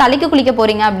 மறுநாள் வந்து தலைக்கு குளிக்க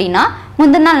போறீங்க அப்படின்னா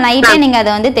முந்தின நாள் நைட்டே நீங்க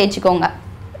அதை வந்து தேய்ச்சிக்கோங்க.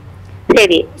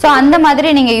 சரி. சோ அந்த மாதிரி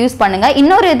நீங்க யூஸ் பண்ணுங்க.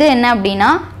 இன்னொரு இது என்ன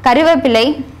அப்படின்னா கருவேப்பிலை,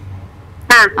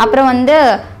 அப்புறம் வந்து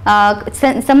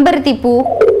செம்பருத்தி பூ.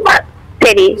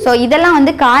 சரி. சோ இதெல்லாம்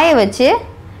வந்து காய வச்சு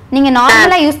நீங்க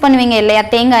நார்மலா யூஸ் பண்ணுவீங்க இல்லையா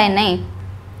தேங்காய் எண்ணெய்,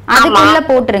 அதுக்குள்ள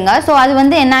போட்டுருங்க. ஸோ அது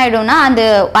வந்து என்ன ஆயிடும்னா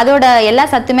அதோட எல்லா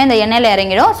சத்துமே அந்த எண்ணெயில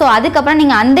இறங்கிடும். ஸோ அதுக்கப்புறம்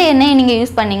நீங்க அந்த எண்ணெயை நீங்க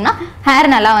யூஸ் பண்ணீங்கன்னா ஹேர்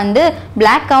நல்லா வந்து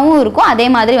பிளாக்காவும் இருக்கும், அதே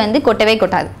மாதிரி வந்து கொட்டவே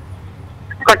கொட்டாது.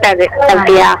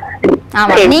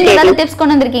 ஆமா. நீங்க ஏதாவது டிப்ஸ்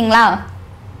கொண்டு வந்திருக்கீங்களா?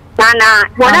 நானா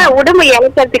உடம்பு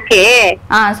இழைக்கிறதுக்கு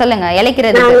சொல்லுங்க.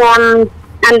 இழைக்கிறது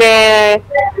அந்த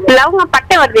லவங்க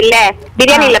பட்டை வருது இல்ல,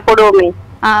 பிரியாணில போடுவோமே,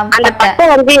 அந்த பட்டை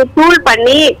வந்து தூள்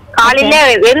பண்ணி காலையில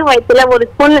வெறும் வயிற்றுல ஒரு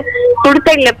ஸ்பூன்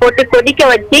சுடுதண்ணில போட்டு கொதிக்க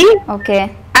வச்சு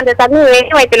அந்த தண்ணி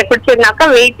வெறும் வயிற்றுல குடிச்சிருந்தாக்கா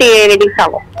வெயிட்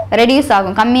ரெடியூஸ்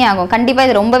ஆகும், கம்மியாகும். கண்டிப்பா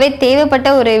இது ரொம்பவே தேவைப்பட்ட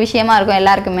ஒரு விஷயமா இருக்கும்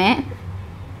எல்லாருக்குமே.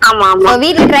 ஆமா ஆமா.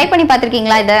 வீட்ல ட்ரை பண்ணி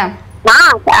பாத்திருக்கீங்களா இத?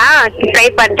 ட்ரை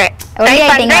பண்றேன்.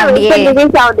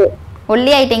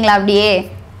 ஒல்லி ஆயிட்டீங்களா அப்படியே?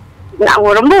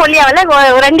 ரொம்ப ஒல்லியாவல,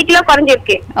 2 கிலோ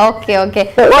குறைஞ்சிருக்கு. Okay okay.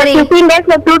 15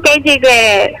 டேஸ்ல 2 kg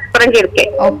குறைஞ்சிருக்கு.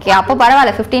 ஓகே, அப்ப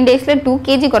பரவாயில்ல. 15 டேஸ்ல 2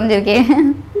 kg குறைஞ்சிருக்கு.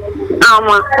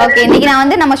 ஆமா. ஓகே, இன்னைக்கு நான்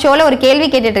வந்து நம்ம ஷோல ஒரு கேள்வி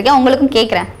கேட்டுட்டு இருக்கேன், உங்களுக்கும்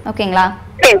கேக்குறேன். ஓகேங்களா?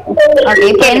 ஓகே.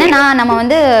 இப்போ என்னன்னா நம்ம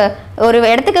வந்து ஒரு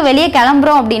இடத்துக்கு வெளியே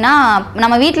கிளம்புறோம் அப்படின்னா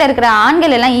நம்ம வீட்ல இருக்கிற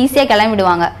ஆண்கள் எல்லாம் ஈஸியா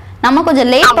கிளம்பிடுவாங்க. நம்ம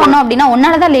கொஞ்சம் லேட் பண்ணோம் அப்படின்னா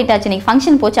உன்னாலதான் லேட் ஆச்சு, நீங்க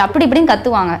ஃபங்க்ஷன் போச்சு அப்படி இப்படின்னு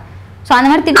கத்துவாங்க. சோ அந்த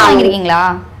மாதிரி திட்டு வாங்கிருக்கீங்களா?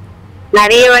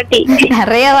 நிறைய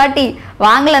வாட்டி.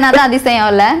 வாங்கலனா தான் அதிசயம்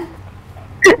இல்ல?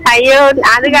 ஐயோ,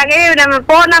 அதுக்காகவே நம்ம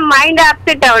போன மைண்ட்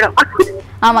அப்செட் ஆகும்.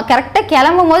 ஆமா, கரெக்டா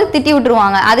கிளம்பும் போது திட்டி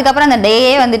விட்டுருவாங்க. அதுக்கப்புறம் அந்த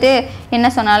டேயே வந்துட்டு என்ன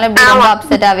சொன்னாலும் இப்படி ரொம்ப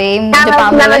அப்செட் ஆவே மூஞ்ச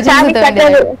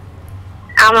பாம்பு.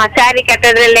 ஆமா, சாரி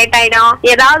கட்டுறது லேட் ஆயிடும்.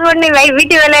 ஏதாவது ஒண்ணு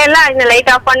வீட்டு வேலையெல்லாம்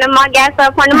லைட் ஆஃப் பண்ணுமா, கேஸ்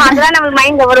ஆஃப் பண்ணுமா, அதெல்லாம் நம்ம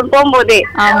மைண்ட் வரும் போகும்போது.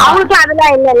 அவங்களுக்கு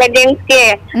அதெல்லாம் இல்ல, ஜென்ஸ்க்கு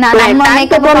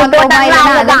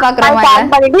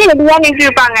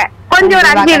இருப்பாங்க. கொஞ்சம் ஒரு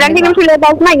 2 நிமிஷம் லேட்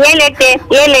ஆச்சுன்னா ஏன்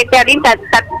லேட்டு அப்படின்னு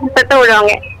சத்த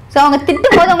விடுவாங்க. சோ அவங்க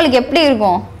திட்டும் போது உங்களுக்கு எப்படி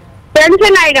இருக்கும்?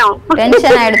 டென்ஷன் ஆயிடும்.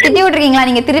 திட்டி விட்டுருக்கீங்களா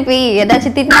நீங்க திருப்பி?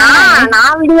 ஏதாச்சும் திட்டினா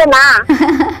நான் விடுவேனா?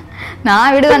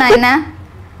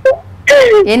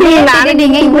 என்ன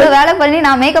நீங்க இவ்வளவு வேலை பண்ணி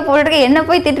நான் மேக்கப் போட்டுருக்கேன், என்ன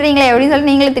போய் திட்டுறீங்களே அப்படின்னு சொல்லி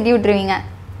நீங்களே திட்டி விட்டுருவீங்க.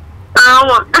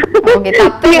 ஆமா. ஓகே,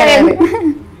 தப்பு கிடையாது.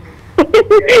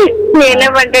 என்ன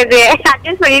பண்றது,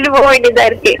 அட்ஜஸ்ட் பண்ணிட்டு போக வேண்டியதா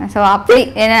இருக்கு. சோ அப்படி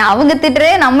அவங்க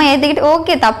திட்டுறே நம்ம ஏத்துக்கிட்டு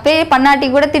ஓகே, தப்பே பண்ணாட்டி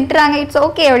கூட திட்டுறாங்க, இட்ஸ்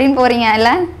ஓகே அப்படின்னு போறீங்க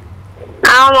இல்ல?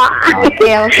 ஆமா. Okay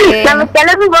okay. நம்ம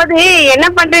கிளம்பும் போது என்ன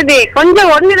பண்றது,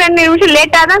 கொஞ்சம் 1-2 நிமிஷம்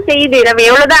லேட்டா தான் செய்யுது. நம்ம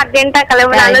எவ்வளவுதான் அர்ஜென்ட்டா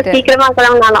கிளம்பினாலும் சீக்கிரமா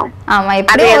கிளம்பினாலும் ஆமா,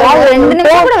 எப்படி 2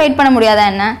 நிமிஷம் கூட வெயிட் பண்ண முடியாதா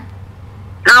என்ன?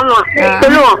 ஆமா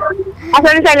சொல்லுவோம்.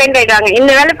 சொல்லி சைலண்ட் ஆயிடுவாங்க.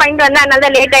 இந்த வேலை பண்ணிட்டு வந்தா அதனால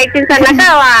லேட் ஆயிடுச்சுன்னு சொன்னாக்கா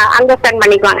அண்டர்ஸ்டாண்ட்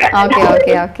பண்ணிக்குவாங்க. ஓகே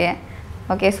ஓகே ஓகே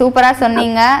ஓகே, சூப்பரா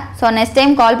சொன்னீங்க. ஸோ நெக்ஸ்ட்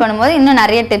டைம் கால் பண்ணும்போது இன்னும்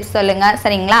நிறைய டிப்ஸ் சொல்லுங்க,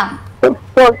 சரிங்களா?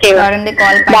 ஓகே, தொடர்ந்து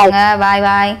கால் பண்ணுங்க. பாய்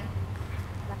பாய்.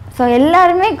 ஸோ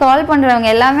எல்லாருமே கால் பண்ணுறவங்க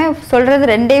எல்லாமே சொல்கிறது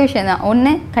 2 விஷயம் தான்.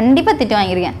 ஒன்று, கண்டிப்பாக திட்டு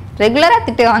வாங்கியிருக்கேன், ரெகுலராக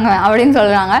திட்டு வாங்குவேன் அப்படின்னு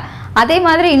சொல்கிறாங்க. அதே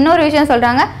மாதிரி இன்னொரு விஷயம்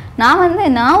சொல்கிறாங்க, நான்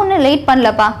ஒன்றும் லேட்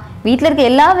பண்ணலப்பா, வீட்டில் இருக்க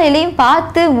எல்லா வேலையும்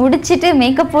பார்த்து முடிச்சுட்டு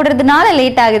மேக்கப் போடுறதுனால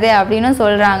லேட் ஆகுது அப்படின்னு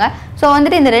சொல்கிறாங்க. ஸோ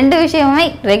வந்துட்டு இந்த 2 விஷயமுமே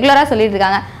ரெகுலராக சொல்லிட்டு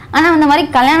இருக்காங்க. ஆனால் அந்த மாதிரி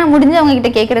கல்யாணம் முடிஞ்சவங்க கிட்ட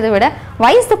கேட்குறத விட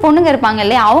வயசு பொண்ணுங்க இருப்பாங்க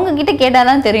இல்லையா, அவங்க கிட்ட கேட்டால்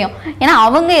தான் தெரியும். ஏன்னா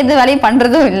அவங்க எது வேலையும்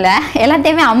பண்ணுறதும் இல்லை,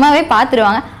 எல்லாத்தையுமே அம்மாவே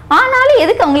பார்த்துருவாங்க. ஆனாலும்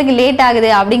எதுக்கு அவங்களுக்கு லேட் ஆகுது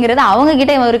அப்படிங்கிறது அவங்க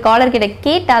கிட்ட ஒரு காலர் கிட்ட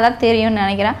கேட்டால் தான் தெரியும்னு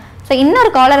நினைக்கிறேன். ஸோ இன்னொரு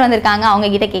காலர் வந்திருக்காங்க, அவங்க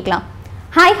கிட்ட கேட்கலாம்.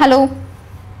 ஹாய். ஹலோ.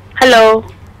 ஹலோ.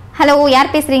 ஹலோ,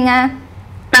 யார் பேசுறீங்க?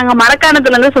 நாங்க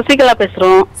மரக்காணத்துல இருந்து சசிகலா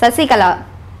பேசுறோம். சசிகலா,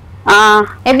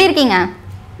 எப்படி இருக்கீங்க?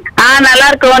 நல்லா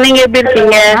இருக்கோம், நீங்க எப்படி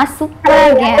இருக்கீங்க? நான் சூப்பரா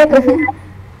இருக்கேன்.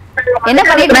 என்ன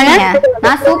பண்ணிட்டு இருக்கீங்க?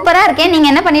 நான் சூப்பரா இருக்கேன், நீங்க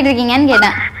என்ன பண்ணிட்டு இருக்கீங்கன்னு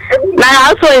கேட்டேன். நான்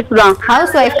ஹவுஸ் ஒய்ஃப் தான்.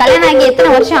 House wife. கல்யாணம் ஆகி எத்தனை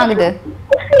வருஷம் ஆகுது?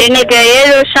 எனக்கு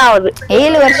 7 வருஷம் ஆகுது.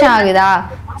 7 வருஷம் ஆகுதா?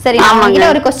 சரி, நான் உங்ககிட்ட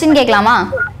ஒரு क्वेश्चन கேட்கலாமா?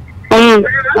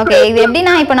 ஓகே. இது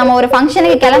எப்படின்னா, இப்போ நம்ம ஒரு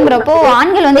ஃபங்க்ஷனுக்கு கிளம்புறப்போ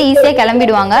ஆண்கள் வந்து ஈஸியா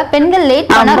கிளம்பிடுவாங்க, பெண்கள்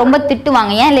லேட் பண்ணா ரொம்ப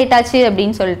திட்டுவாங்க, ஏன் லேட் ஆச்சு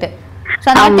அப்படின்னு சொல்லிட்டு. சோ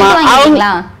அந்த திட்டு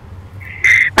வாங்கிருக்கீங்களா?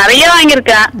 நிறைய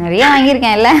வாங்கியிருக்கேன். நிறைய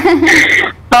வாங்கியிருக்கேன் இல்ல?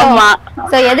 ஆமா.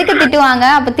 சோ எதுக்கு திட்டுவாங்க?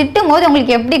 அப்ப திட்டும் போது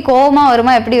உங்களுக்கு எப்படி கோவமா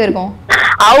வருமா, எப்படி இருக்கும்?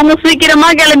 அவங்க சீக்கிரமா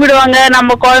கிளம்பிடுவாங்க,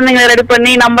 நம்ம குழந்தைங்களை ரெடி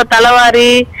பண்ணி நம்ம தலைவாரி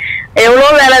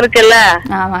எவ்வளவு வேலை இருக்குல்ல,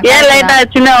 ஏன் லேட்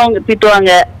ஆச்சுன்னு அவங்க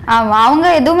திட்டுவாங்க. ஆமா, அவங்க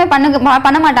எதுவுமே பண்ண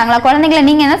மாட்டாங்களா? குழந்தைங்களை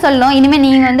நீங்க என்ன சொல்லணும், இனிமே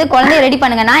நீங்க வந்து குழந்தைய ரெடி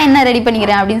பண்ணுங்க, நான் என்ன ரெடி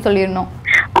பண்ணிக்கிறேன் அப்படின்னு சொல்லிடணும்.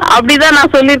 அப்படிதான்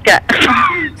நான் சொல்லிருக்கேன்.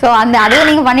 சோ அதை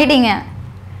நீங்க பண்ணிட்டீங்க.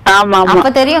 ஆமா. அப்ப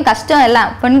தெரியும் கஷ்டம் எல்லாம்,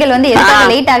 பெண்கள் வந்து எதுக்காக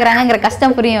லேட் ஆகுறாங்கங்கிற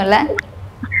கஷ்டம் புரியும்ல.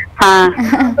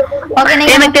 ஓகே,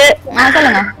 நீங்க எனக்கு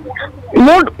சொல்லுங்க.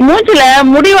 மூஞ்சில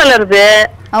முடி வளருது.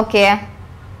 ஓகே.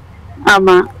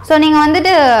 ஆமா. சோ நீங்க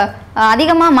வந்துட்டு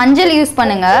அதிகமா மஞ்சள் யூஸ்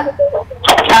பண்ணுங்க.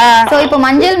 சோ இப்போ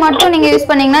மஞ்சள் மட்டும் நீங்க யூஸ்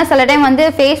பண்ணீங்கன்னா சில டைம் வந்து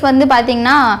ஃபேஸ் வந்து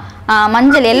பாத்தீங்கன்னா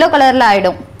மஞ்சள் எல்லோ கலர்ல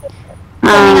ஆயிடும்.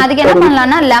 நீங்க அதுக்கு என்ன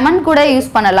பண்ணலாம்னா லெமன் கூட யூஸ்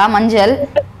பண்ணலாம் மஞ்சள்,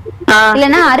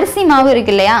 இல்லனா அரிசி மாவு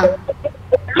இருக்கு இல்லையா,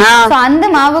 சோ அந்த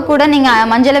மாவு கூட நீங்க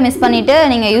மஞ்சளை மிக்ஸ் பண்ணிட்டு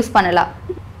நீங்க யூஸ் பண்ணலாம்.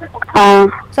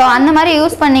 சோ அந்த மாதிரி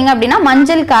யூஸ் பண்ணீங்க அப்படின்னா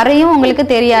மஞ்சள் கரையும் உங்களுக்கு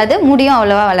தெரியாது, முடியும்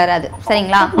அவ்வளவா வளராது,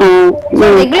 சரிங்களா?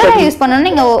 ரெகுலரா யூஸ் பண்ணணும்,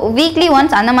 நீங்க வீக்லி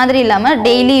ஒன்ஸ் அந்த மாதிரி இல்லாம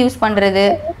டெய்லி யூஸ் பண்றது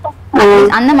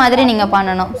அந்த மாதிரி நீங்க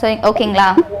பண்ணணும், சரி ஓகேங்களா?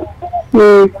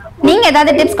 நீங்க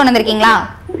ஏதாவது டிப்ஸ் கொண்டு வந்திருக்கீங்களா?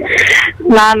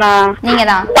 நானா? நீங்க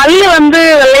தான். பல்லு வந்து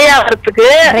வெள்ளையா வரதுக்கு,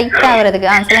 பிரைட்டா வரதுக்கு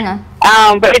சொல்லுங்க.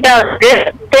 பிரைட்டா வரதுக்கு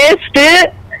பேஸ்ட்,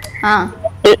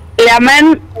 லெமன்,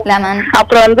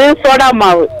 அப்புறம் வந்து சோடா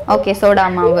மாவு. ஓகே, சோடா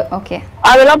மாவு. ஓகே,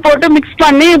 அதெல்லாம் போட்டு மிக்ஸ்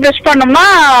பண்ணி பிரஷ் பண்ணோம்னா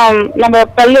நம்ம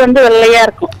பல்லு வந்து வெள்ளையா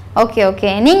இருக்கும். Okay okay.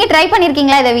 நீங்க ட்ரை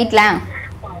பண்ணிருக்கீங்களா இத வீட்ல?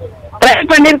 ட்ரை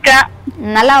பண்ணிருக்கேன்.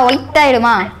 நல்லா ஒயிட்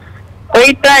ஆயிடுமா?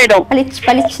 ஒயிட் ஆயிடும்,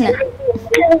 பளிச்சுன்னு.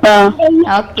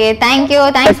 Okay, thank you,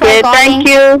 thanks for calling.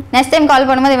 Next time call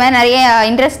பண்ணும்போது இந்த மாதிரி நிறைய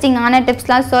இன்ட்ரெஸ்டிங்கான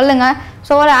டிப்ஸ்லாம் சொல்லுங்க.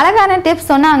 ஸோ ஒரு அழகான டிப்ஸ்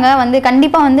சொன்னாங்க. வந்து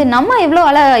கண்டிப்பாக வந்து நம்ம எவ்வளோ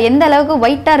எந்த அளவுக்கு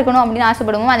ஒயிட்டாக இருக்கணும் அப்படின்னு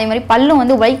ஆசைப்படுவோம், அதே மாதிரி பல்லும்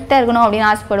வந்து ஒயிட்டாக இருக்கணும்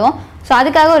அப்படின்னு ஆசைப்படுவோம். ஸோ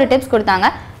அதுக்காக ஒரு டிப்ஸ் கொடுத்தாங்க.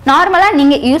 நார்மலாக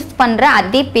நீங்கள் யூஸ் பண்ணுற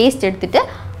அதே பேஸ்ட் எடுத்துகிட்டு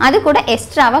அது கூட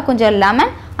எக்ஸ்ட்ராவாக கொஞ்சம்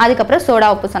லெமன், அதுக்கப்புறம் சோடா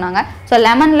உப்பு சொன்னாங்க. ஸோ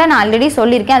லெமனில் நான் ஆல்ரெடி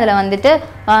சொல்லியிருக்கேன், அதில் வந்துட்டு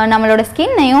நம்மளோட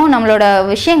ஸ்கின்னையும் நம்மளோட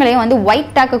விஷயங்களையும் வந்து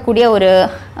ஒயிட் ஆக்கக்கூடிய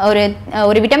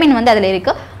ஒரு விட்டமின் வந்து அதில்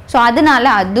இருக்குது. ஸோ அதனால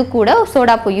அது கூட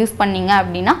சோடா உப்பு யூஸ் பண்ணிங்க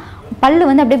அப்படின்னா பல்லு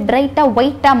வந்து அப்படியே பிரைட்டாக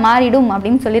ஒயிட்டாக மாறிடும்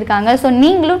அப்படின்னு சொல்லியிருக்காங்க. ஸோ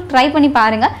நீங்களும் ட்ரை பண்ணி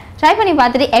பாருங்கள், ட்ரை பண்ணி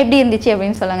பார்த்துட்டு எப்படி இருந்துச்சு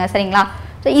அப்படின்னு சொல்லுங்கள், சரிங்களா?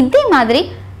 ஸோ இதே மாதிரி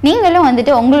நீங்களும்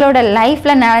வந்துட்டு உங்களோட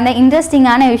லைஃப்பில் நடந்த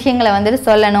இன்ட்ரெஸ்டிங்கான விஷயங்களை வந்துட்டு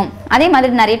சொல்லணும், அதே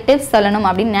மாதிரி நிறைய டிப்ஸ் சொல்லணும்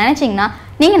அப்படின்னு நினச்சிங்கன்னா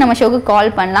நீங்கள் நம்ம ஷோக்கு கால்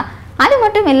பண்ணலாம். அது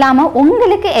மட்டும் இல்லாமல்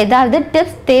உங்களுக்கு ஏதாவது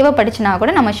டிப்ஸ் தேவைப்படுச்சுன்னா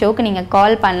கூட நம்ம ஷோக்கு நீங்கள்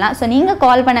கால் பண்ணலாம். ஸோ நீங்கள்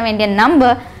கால் பண்ண வேண்டிய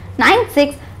நம்பர்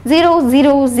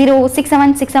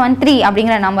 9600067673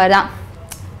 அப்படிங்கிற நம்பர் தான்.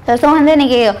 ஸோ வந்து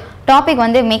இன்றைக்கி டாபிக்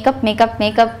வந்து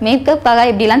மேக்கப்புக்காக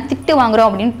எப்படிலாம் திட்டு வாங்குறோம்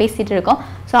அப்படின்னு பேசிகிட்டு இருக்கோம்.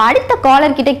 ஸோ அடுத்த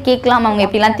காலர்கிட்ட கேட்கலாம் அவங்க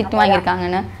எப்படிலாம் திட்டு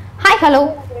வாங்கியிருக்காங்கன்னு. Hi hello.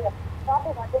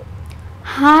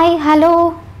 ஹாய் ஹலோ,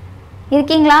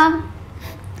 இருக்கீங்களா?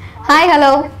 Hi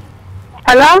hello.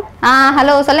 ஹலோ.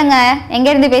 ஹலோ, சொல்லுங்க, எங்க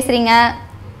இருந்து பேசுறீங்க?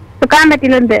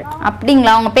 சுகாம்பட்டில இருந்து.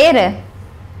 அப்படிங்களா, உங்க பேரு?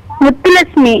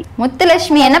 முத்துலட்சுமி.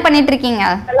 முத்துலட்சுமி, என்ன பண்ணிட்டு இருக்கீங்க?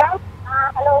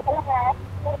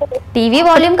 டிவி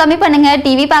வால்யூம் கம்மி பண்ணுங்க.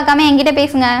 டிவி பார்க்காம என்கிட்ட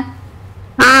பேசுங்க.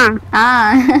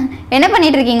 என்ன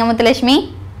பண்ணிட்டு இருக்கீங்க முத்துலட்சுமி?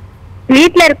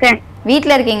 வீட்ல இருக்கேன்.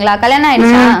 வீட்ல இருக்கீங்களா? கல்யாணம்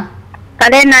ஆயிடுச்சா?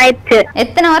 கல்யாணம் ஆயிடுச்சு.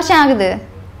 எத்தனை வருஷம் ஆகுது?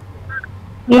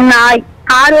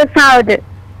 6 வருஷம் ஆகுது.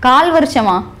 4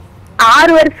 வருஷமா?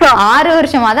 6 வருஷம். 6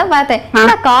 வருஷமா தான் பார்த்தேன்.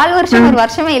 4 வருஷம் ஒரு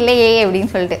வருஷமே இல்லையே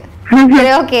அப்படின்னு சொல்லிட்டு.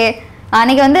 சரி, ஓகே.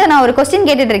 அன்னைக்கு வந்து நான் ஒரு கொஸ்டின்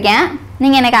கேட்டுட்டு இருக்கேன்,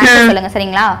 நீங்க எனக்கு ஆன்சர் சொல்லுங்க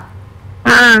சரிங்களா?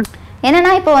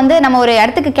 என்னன்னா இப்போ வந்து நம்ம ஒரு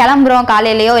இடத்துக்கு கிளம்புறோம்,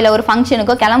 காலையிலயோ இல்ல ஒரு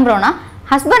ஃபங்க்ஷனுக்கோ கிளம்புறோம்னா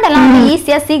ஹஸ்பண்ட் எல்லாம் வந்து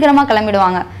ஈஸியா சீக்கிரமா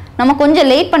கிளம்பிடுவாங்க. நம்ம கொஞ்சம்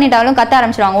லேட் பண்ணிட்டாலும் கத்த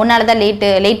ஆரம்பிச்சிடுவாங்க, உன்னாலதான்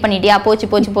லேட் பண்ணிட்டியா, போச்சு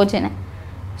போச்சு போச்சுன்னு.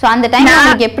 ஸோ அந்த டைம்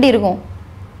உங்களுக்கு எப்படி இருக்கும்?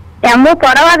 ரொம்ப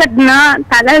புடவா கட்டணும்,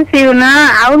 தலை சீவணும்,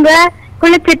 அவங்க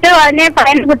குளிச்சுட்டு உடனே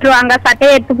பயன் விட்டுருவாங்க,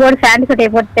 சட்டையை எடுத்து போட்டு பேண்ட்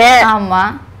சட்டையை போட்டு. ஆமா,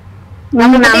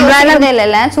 நம்மளால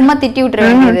இல்ல சும்மா திட்டி விட்டுற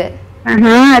வேண்டியது.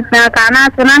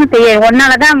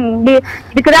 ஒன்னாலதான்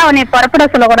இதுக்குதான் உன்னை புறப்பட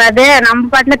சொல்லக்கூடாது, நம்ம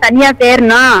பாட்டுல தனியா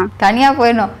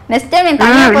போயிடணும். நெக்ஸ்ட் டைம்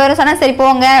தனியா போயிடும் சொன்னா சரி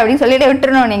போங்க அப்படின்னு சொல்லிட்டு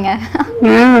விட்டுறணும். நீங்க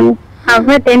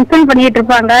அவங்க டென்ஷன் பண்ணிட்டு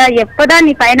இருப்பாங்க, எப்பதான்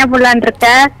நீ பயணம் போடலான் இருக்க.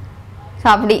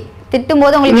 அப்படி திட்டும்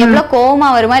போது உங்களுக்கு எவ்வளவு கோவமா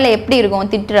வருமா இல்ல எப்படி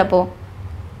இருக்கும்? திட்டுறப்போ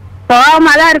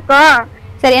கோவமாதான் இருக்கும்.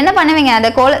 சரி, என்ன பண்ணுவீங்க? அந்த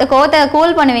கோவத்தை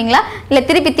கூல் பண்ணுவீங்களா இல்ல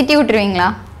திருப்பி திட்டி விட்டுருவீங்களா?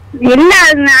 இல்ல,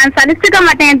 நான் சலிச்சுக்க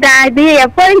மாட்டேன், இது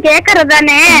எப்போதும் கேக்குறது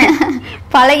தானே.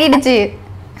 பழகிடுச்சு.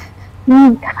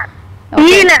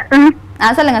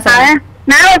 சொல்லுங்க சார்.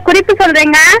 நான் ஒரு குறிப்பு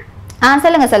சொல்றேங்க.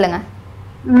 சொல்லுங்க.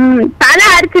 தலை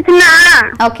அரிச்சுச்சுன்னா,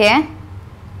 ஓகே,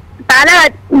 தலை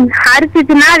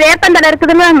அரிச்சுச்சுன்னா வேப்பந்தலை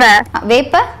இருக்குதுங்க.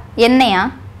 வேப்ப எண்ணெயா?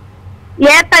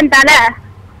 வேப்பந்தலை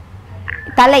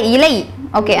தலை இலை.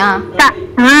 ஓகே.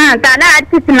 தலை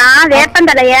அரிச்சுச்சுன்னா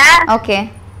வேப்பந்தலைய ஓகே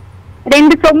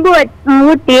 2 சொம்பு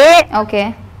ஊட்டி, ஓகே,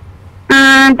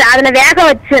 அதுல வேக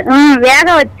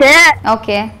வச்சு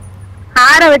ஓகே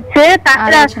ஆற வச்சு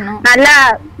நல்லா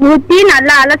ஊத்தி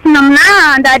நல்லா அலசனோம்னா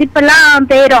அந்த அரிப்பெல்லாம்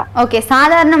போயிடும். ஓகே,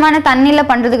 சாதாரணமான தண்ணில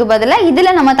பண்றதுக்கு பதிலா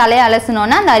இதுல நம்ம தலைய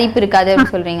அலசனோம்னா அந்த அரிப்பு இருக்காது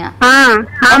அப்படின்னு சொல்றீங்க.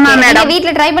 ஆமா மேடம்.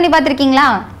 வீட்ல ட்ரை பண்ணி பாத்திருக்கீங்களா?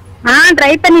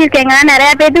 ட்ரை பண்ணிருக்கேங்க,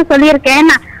 நிறைய பேருக்கு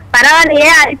சொல்லியிருக்கேன். பரவாயில்லையே,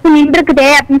 அரிப்பு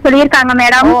நின்றுக்குதே அப்படின்னு சொல்லியிருக்காங்க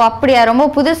மேடம். ஓ அப்படியா, ரொம்ப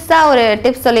புதுசா ஒரு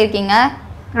டிப்ஸ் சொல்லிருக்கீங்க.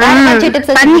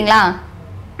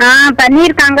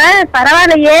 பண்ணிருக்காங்க,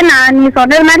 பரவாயில்லையே, நான் நீ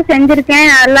சொன்னது மாதிரி செஞ்சிருக்கேன்,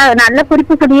 நல்ல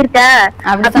குறிப்பு சொல்லியிருக்க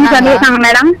அப்படின்னு சொல்லியிருக்காங்க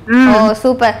மேடம். ஓ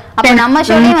சூப்பர். அப்ப நம்ம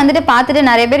ஷோலையும் வந்துட்டு பாத்துட்டு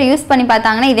நிறைய பேர் யூஸ் பண்ணி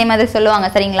பார்த்தாங்கன்னா இதே மாதிரி சொல்லுவாங்க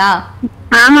சரிங்களா?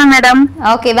 ஆமா மேடம்.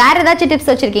 ஓகே, வேற ஏதாச்சும்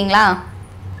டிப்ஸ் வச்சிருக்கீங்களா?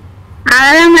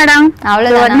 அவ்வளவுதான் மேடம்,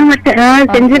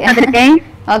 அவ்வளவுதான் செஞ்சு பார்த்திருக்கேன்.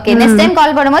 ஓகே, நெக்ஸ்ட் டைம்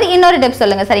கால் பண்ணும்போது இன்னொரு டிப்ஸ்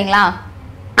சொல்லுங்க சரிங்களா?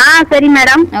 சரி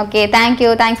madam. Okay,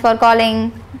 thanks for calling.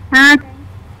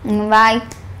 பாய்.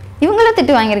 இவங்களும்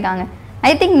திட்டு வாங்கியிருக்காங்க. ஐ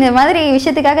திங்க் இந்த மாதிரி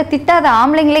விஷயத்துக்காக திட்டாத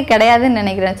ஆம்பளைங்களே கிடையாதுன்னு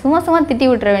நினைக்கிறேன். சும்மா திட்டி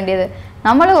விட்டுற வேண்டியது.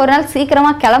 நம்மளும் ஒரு நாள்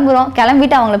சீக்கிரமா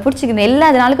கிளம்பிட்டு அவங்கள பிடிச்சிக்கணும்,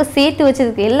 எல்லாத்துக்கும்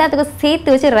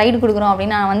சேர்த்து வச்சு ரைடு கொடுக்குறோம்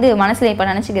அப்படின்னு நான் வந்து மனசுல இப்ப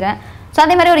நினைச்சுக்கிறேன். ஸோ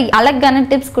அதே மாதிரி ஒரு அழகான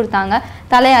டிப்ஸ் கொடுத்தாங்க,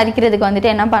 தலையை அரிக்கிறதுக்கு வந்துட்டு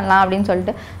என்ன பண்ணலாம் அப்படின்னு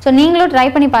சொல்லிட்டு. ஸோ நீங்களும் ட்ரை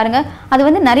பண்ணி பாருங்கள். அது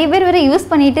வந்து நிறைய பேர் வேறு யூஸ்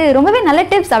பண்ணிவிட்டு ரொம்பவே நல்ல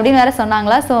டிப்ஸ் அப்படின்னு வேறு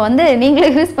சொன்னாங்களா. ஸோ வந்து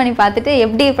நீங்களும் யூஸ் பண்ணி பார்த்துட்டு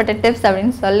எப்படிப்பட்ட டிப்ஸ்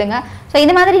அப்படின்னு சொல்லுங்கள். ஸோ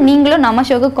இந்த மாதிரி நீங்களும் நம்ம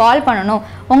ஷோக்கு கால் பண்ணணும்,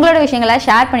 உங்களோட விஷயங்களை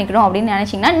ஷேர் பண்ணிக்கணும் அப்படின்னு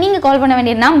நினச்சிங்கன்னா நீங்கள் கால் பண்ண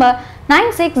வேண்டிய நம்பர்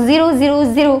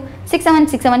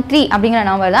 9600067673 அப்படிங்கிற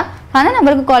நம்பர் தான். அந்த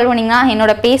நம்பருக்கு கால் பண்ணிங்கன்னா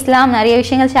என்னோட பேசலாம், நிறைய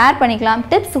விஷயங்கள் ஷேர் பண்ணிக்கலாம்,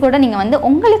 டிப்ஸ் கூட நீங்கள் வந்து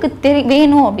உங்களுக்கு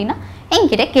வேணும் அப்படின்னா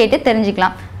என்கிட்ட கேட்டு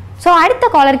தெரிஞ்சுக்கலாம். ஸோ அடுத்த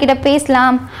காலர் கிட்ட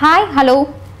பேசலாம். Hi, hello.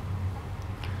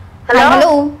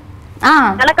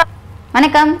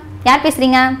 வணக்கம், யார்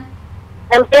பேசுறீங்க?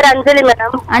 என் பேர் அஞ்சலி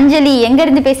மேடம். அஞ்சலி, எங்க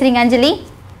இருந்து பேசுறீங்க அஞ்சலி?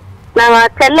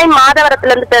 நான் சென்னை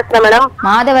மாதவரத்துல இருந்து பேசுறேன் மேடம்.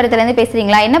 மாதவரத்துல இருந்து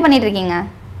பேசுறீங்களா? என்ன பண்ணிட்டு இருக்கீங்க?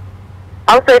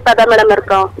 ஹவுஸ் ஒய்ஃபா தான் மேடம்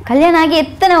இருக்கோம். கல்யாணம் ஆகி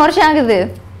எத்தனை வருஷம் ஆகுது?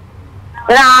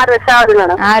 6 வருஷம் ஆகுது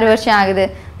மேடம். 6 வருஷம் ஆகுது.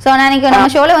 ஸோ நான் இன்னைக்கு நம்ம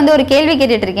ஷோல வந்து ஒரு கேள்வி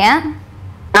கேட்டுட்டு இருக்கேன்.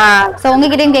 சோ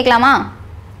உங்ககிட்டயும் கேட்கலாமா?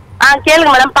 கேளுங்க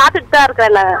மேடம், பாத்துட்டு தான்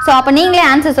இருக்கேன். சோ அப்ப நீங்களே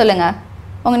ஆன்சர் சொல்லுங்க.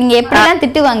 நீங்க எப்படிலாம்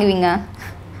திட்டு வாங்குவீங்க?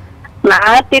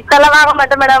 நான் திட்டலாம் வாங்க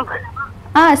மாட்டேன் மேடம்.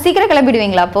 சீக்கிரம்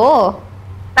கிளம்பிடுவீங்களா? அப்போ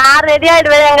நான் ரெடி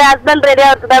ஆயிடுவேன், எங்க ஹஸ்பண்ட் ரெடி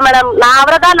ஆயிடுவேன் மேடம்.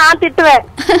 நான் திட்டுவேன்.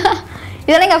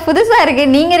 இதெல்லாம் புதுசா இருக்கு,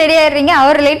 நீங்க ரெடி ஆயிடுறீங்க,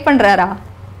 அவர் லேட் பண்றாரா?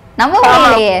 நம்ம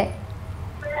இல்லையே.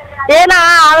 ஏன்னா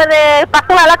அவரு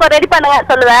பசங்க எல்லாம் ரெடி பண்ணுங்க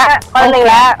சொல்லுவேன்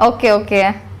குழந்தைங்களா. ஓகே ஓகே,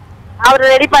 அவர்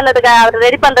ரெடி பண்ற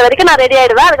வரைக்கும் நான் ரெடி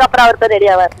ஆயிடுவேன், அதுக்கப்புறம் அவர் ரெடி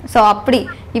ஆவார். சோ அப்படி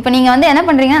இப்ப நீங்க வந்து என்ன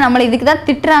பண்றீங்கன்னா, நம்மள இதுக்கு தான்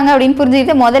திட்டுறாங்க அப்படின்னு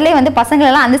புரிஞ்சுக்கிட்டு முதல்ல வந்து பசங்களை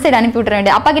எல்லாம் அந்த சைடு அனுப்பி விட்டுற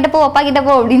வேண்டிய, அப்பா கிட்ட போ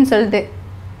அப்படின்னு சொல்லிட்டு.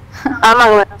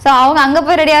 ஆமாங்க. சோ அவங்க அங்க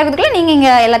போய் ரெடி ஆகிறதுக்குள்ள நீங்க இங்க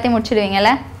எல்லாத்தையும்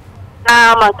முடிச்சிடுவீங்கல்ல.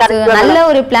 ஆமா, கரெக்ட். நல்ல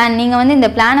ஒரு பிளான். நீங்க வந்து இந்த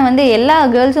பிளானை வந்து எல்லா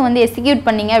கேர்ள்ஸும் வந்து எக்ஸிக்யூட்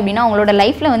பண்ணீங்க அப்படின்னா உங்களோட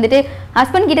லைஃப்ல வந்துட்டு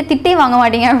ஹஸ்பண்ட் கிட்ட திட்டே வாங்க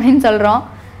மாட்டீங்க அப்படின்னு சொல்றோம்.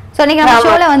 சோ நீங்க நம்ம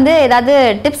ஷோல வந்து ஏதாவது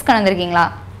டிப்ஸ் கலந்துருக்கீங்களா?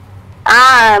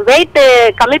 வெயிட்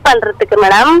கம்மி பண்றதுக்கு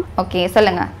மேடம். ஓகே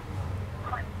சொல்லுங்க.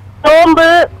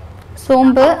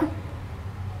 சோம்பு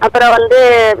அப்புறம் வந்து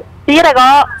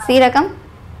சீரகம்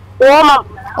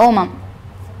ஓமம்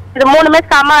இது மூணுமே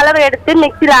சம அளவு எடுத்து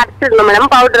மிக்ஸில அரைச்சிடணும்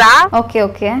மேடம் பவுடரா. Okay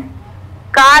okay.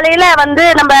 காலையில வந்து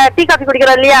நம்ம டீ காபி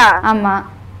குடிக்கிறோம் இல்லையா, ஆமா,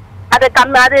 அது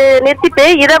நிறுத்திட்டு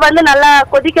இத வந்து நல்லா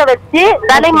கொதிக்க வச்சு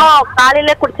தினமும்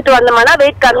காலையில குடிச்சிட்டு வந்தோம்னா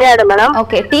வெயிட் கம்மியாயிடும் மேடம்.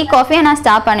 ஓகே. டீ காஃபியை நான்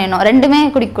ஸ்டாப் பண்ணிடணும், ரெண்டுமே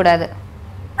குடிக்க கூடாது.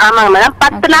 ஆமாங்க மேடம்.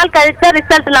 10 நாள் கழிச்சா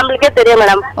ரிசல்ட் நம்மளுக்கே தெரியும்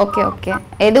மேடம். Okay okay.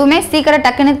 எதுவுமே சீக்கிரம்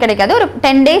டக்குன்னு கிடைக்காது. ஒரு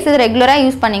 10 டேஸ் இது ரெகுலரா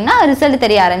யூஸ் பண்ணீங்கன்னா ரிசல்ட்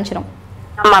தெரிய ஆரம்பிச்சிடும்.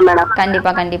 ஆமா மேடம்.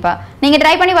 கண்டிப்பா கண்டிப்பா. நீங்க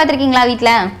ட்ரை பண்ணி பாத்திருக்கீங்களா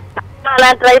வீட்ல?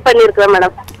 நான் ட்ரை பண்ணிருக்கேன்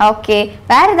மேடம். ஓகே.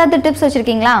 வேற ஏதாவது டிப்ஸ்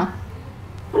வச்சிருக்கீங்களா?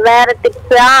 வேற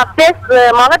டிப்ஸ் ஃபேஸ்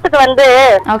முகத்துக்கு வந்து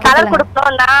கலர்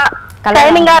கொடுக்கணும்னா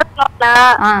ஷைனிங்கா இருக்கணும்னா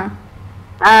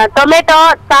டொமேட்டோ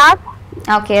சாஸ்,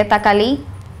 ஓகே, தக்காளி,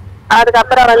 அதுக்கு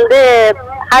அப்புறம் வந்து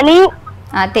ஹனி,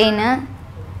 தேன்,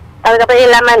 அதுக்கு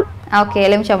அப்புறம் லெமன், ஓகே,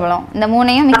 எலுமிச்சம்பழம், இந்த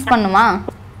மூணையும் மிக்ஸ் பண்ணுமா?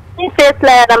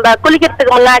 ஃபேஸ்ல நம்ம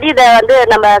குளிக்கிறதுக்கு முன்னாடி இத வந்து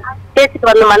நம்ம தேய்ச்சிட்டு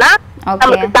வந்தோம்னா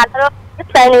நமக்கு கலர்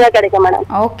ஷைனிங்கா கிடைக்கும் மேடம்.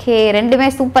 ஓகே. ரெண்டுமே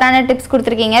சூப்பரான டிப்ஸ்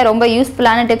கொடுத்திருக்கீங்க, ரொம்ப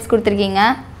யூஸ்ஃபுல்லான டிப்ஸ் கொடுத்திருக்கீங்க.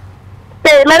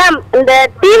 சரி மேடம், இந்த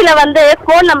டிவில வந்து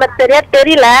போன் நம்பர் சரியா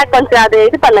தெரியல, கொஞ்சம் அது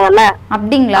இது பண்ணுங்க.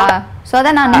 அப்படிங்களா? சோ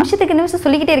அத நான் நிமிஷத்துக்கு நிமிஷம்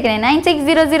சொல்லிக்கிட்டே இருக்கேன்.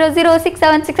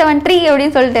 9600067673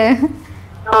 அப்படின்னு சொல்லிட்டு.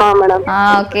 ஆமா மேடம்.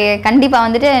 ஓகே. கண்டிப்பா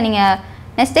வந்துட்டு நீங்க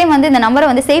நெக்ஸ்ட் டைம் வந்து இந்த நம்பரை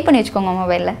வந்து சேவ் பண்ணி வச்சுக்கோங்க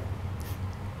மொபைல்ல,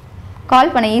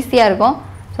 கால் பண்ண ஈஸியா இருக்கும்.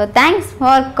 So thanks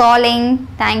for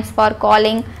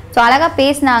calling. So அழகா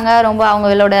பேசினாங்க. ரொம்ப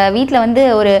அவங்களோட வீட்டில் வந்து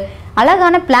ஒரு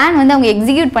அழகான பிளான் வந்து அவங்க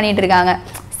எக்ஸிக்யூட் பண்ணிட்டு இருக்காங்க.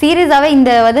 சீரியஸாகவே இந்த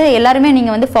வந்து எல்லாருமே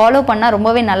நீங்கள் வந்து ஃபாலோ பண்ணால்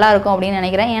ரொம்பவே நல்லா இருக்கும் அப்படின்னு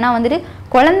நினைக்கிறேன். ஏன்னா வந்துட்டு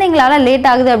குழந்தைங்களால லேட்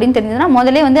ஆகுது அப்படின்னு தெரிஞ்சதுன்னா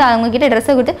முதல்ல வந்து அவங்க கிட்ட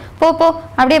ட்ரெஸ்ஸை விட்டு போ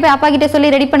அப்படியே போய் அப்பா கிட்டே சொல்லி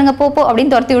ரெடி பண்ணுங்க போ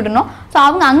அப்படின்னு துரத்தி விட்டுணும். ஸோ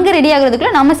அவங்க அங்கே ரெடி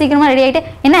ஆகுறதுக்குள்ள நம்ம சீக்கிரமாக ரெடி ஆகிட்டு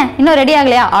என்ன இன்னும் ரெடி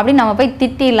ஆகலையா அப்படின்னு நம்ம போய்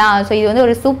திட்டிடலாம். ஸோ இது வந்து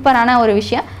ஒரு சூப்பரான ஒரு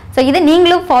விஷயம். ஸோ இதை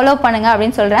நீங்களும் ஃபாலோ பண்ணுங்க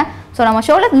அப்படின்னு சொல்கிறேன். ஸோ நம்ம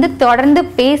ஷோவில் வந்து தொடர்ந்து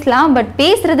பேசலாம். பட்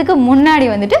பேசுறதுக்கு முன்னாடி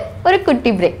வந்துட்டு ஒரு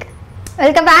குட்டி break.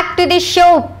 Welcome back to the show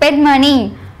bed மணி.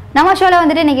 நம்ம ஷோவில்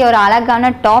வந்துட்டு இன்றைக்கி ஒரு அழகான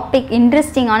டாபிக்,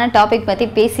 இன்ட்ரெஸ்டிங்கான டாபிக் பற்றி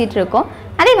பேசிகிட்டு இருக்கோம்.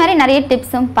 அதே மாதிரி நிறைய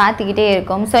டிப்ஸும் பார்த்துக்கிட்டே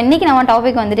இருக்கும். ஸோ இன்றைக்கி நம்ம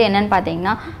டாபிக் வந்துட்டு என்னென்னு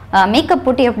பார்த்தீங்கன்னா மேக்கப்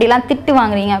போட்டு எப்படிலாம் திட்டு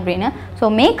வாங்குறீங்க அப்படின்னு. ஸோ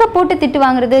மேக்கப் போட்டு திட்டு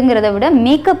வாங்குறதுங்கிறத விட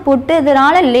மேக்கப் போட்டு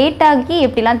இதனால் லேட் ஆகி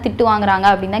எப்படிலாம் திட்டு வாங்குறாங்க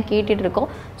அப்படின்னு தான் கேட்டுட்டு இருக்கோம்.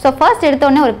 ஸோ ஃபர்ஸ்ட்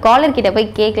எடுத்தோடனே ஒரு காலர் கிட்ட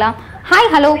போய் கேட்கலாம்.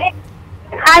 Hi hello.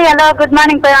 குட்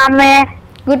மார்னிங் அம்மே.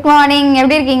 குட் மார்னிங்,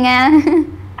 எப்படி இருக்கீங்க?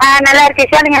 நல்லா இருக்கேன்.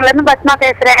 சேலங்கல்ல இருந்து பத்மா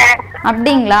பேசுறேன்.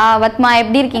 அப்படிங்களா? பத்மா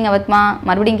எப்படி இருக்கீங்க? பத்மா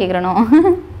மறுபடியும் கேக்குறணும்.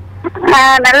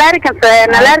 நல்லா இருக்கேன் சார்.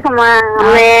 நல்லா இருக்கேம்மா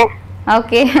அம்மே.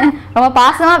 ஓகே, ரொம்ப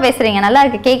பாசமா பேசுறீங்க, நல்லா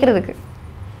இருக்கு கேக்குறதுக்கு.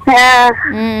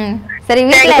 சரி,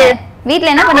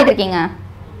 வீட்ல என்ன பண்ணிட்டு இருக்கீங்க?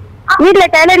 வீட்ல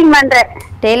டெய்லரிங் பண்றேன்.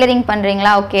 டெய்லரிங்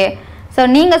பண்றீங்களா? ஓகே. சோ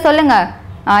நீங்க சொல்லுங்க,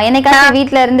 என்னைக்காச்சும்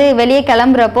வீட்ல இருந்து வெளியே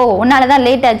கிளம்புறப்போ உன்னாலதான்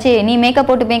லேட் ஆச்சு, நீ மேக்கப்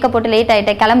போட்டு லேட்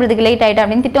ஆயிட்ட, கிளம்புறதுக்கு லேட் ஆயிட்ட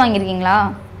அப்படின்னு திட்டு வாங்கிருக்கீங்களா?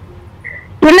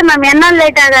 இல்ல மேம், என்ன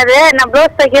லேட் ஆகாது. நான்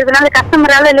ப்ளவுஸ் தைக்கிறதுனால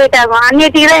கஸ்டமரால லேட் ஆகும்.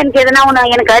 அன்னைக்கு தான் எனக்கு எதனா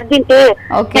ஒண்ணு எனக்கு அர்ஜென்ட்,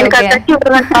 எனக்கு தச்சு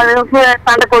விட்டுருவேன்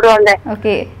சண்டை போடுவாங்க.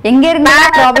 ஓகே. எங்க இருந்து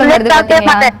ப்ராப்ளம் வருது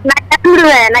பாத்தீங்களா?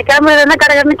 நான் கிளம்புறதுன்னா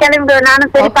கடகடன்னு கிளம்பிடுவேன்.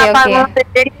 நானும் சரி பாப்பாங்க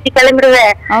சரி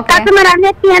கிளம்பிடுவேன். கஸ்டமர்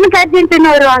அன்னைக்கு எனக்கு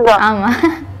அர்ஜென்ட்னு வருவாங்க. ஆமா,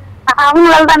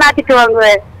 அவங்களால தான் நான் திட்டு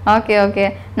வாங்குவேன். Okay okay.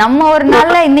 நம்ம ஒரு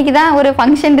நாள்ல இன்னைக்குதான் ஒரு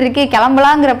ஃபங்க்ஷன் இருக்கு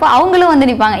கிளம்பலாங்கிறப்ப அவங்களும் வந்து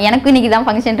நிப்பாங்க, எனக்கு இன்னைக்குதான்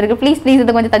ஃபங்க்ஷன் இருக்கு, ப்ளீஸ்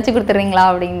இதை கொஞ்சம் தச்சு கொடுத்துறீங்களா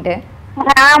அப்படின்ட்டு.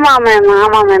 ஆமா மேம்,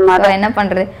 ஆமா மேம். என்ன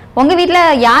பண்றது? உங்க வீட்ல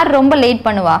யார் ரொம்ப லேட்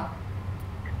பண்ணுவா?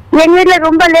 எங்க வீட்ல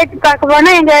ரொம்ப லேட் பார்க்க போனா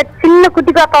எங்க சின்ன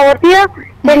குட்டி பாப்பா ஒருத்தியும்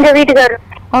எங்க வீட்டுக்காரு.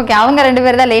 ஓகே, அவங்க 2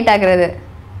 பேர் தான் லேட் ஆகுறது.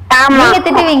 நீங்க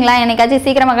திட்டுவீங்களா? என்னைக்காச்சும்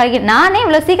சீக்கிரமா கழிக்க நானே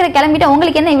இவ்வளவு சீக்கிரம் கிளம்பிட்டேன்,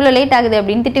 உங்களுக்கு என்ன இவ்வளவு லேட் ஆகுது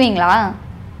அப்படின்னு திட்டுவீங்களா?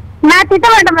 நான் திட்ட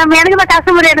மாட்டேன் மேம். எனக்கு தான்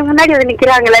கஸ்டமர் எனக்கு முன்னாடி வந்து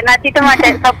நிக்கிறாங்களே, நான் திட்ட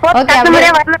மாட்டேன். சப்போஸ் கஸ்டமரே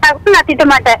வரலனாலும் நான் திட்ட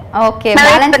மாட்டேன். ஓகே,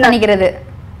 பேலன்ஸ் பண்ணிக்கிறது.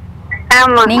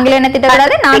 ஆமா, நீங்களும் என்ன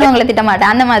திட்டக்கூடாது, நானும் உங்களை திட்ட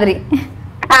மாட்டேன், அந்த மாதிரி.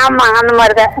 ஆமா, அந்த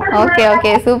மாதிரி தான். Okay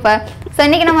okay, super. சோ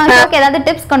இன்னைக்கு நம்ம ஷோக்கு ஏதாவது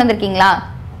டிப்ஸ் கொண்டு வந்திருக்கீங்களா?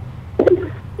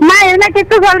 நான் என்ன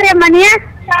டிப்ஸ் சொல்றேன் மணிய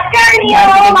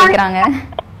கேக்குறாங்க.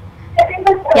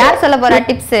 யார் சொல்ல போறா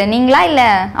டிப்ஸ், நீங்களா இல்ல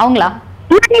அவங்களா?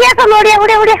 நீங்க சொல்ல. ஓடியா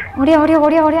ஓடியா ஓடியா ஓடியா ஓடியா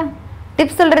ஓடியா ஓடியா.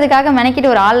 டிப்ஸ் சொல்றதுக்காக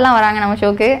மெனக்கிட்டு ஒரு ஆள்லாம் வராங்க நம்ம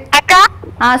ஷோக்கு. அக்கா.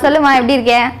 சொல்லுமா, எப்படி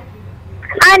இருக்க?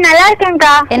 நல்லா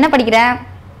இருக்கேன்க்கா. என்ன படிக்கிற?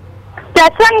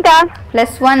 +1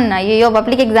 +1. ஐயோ,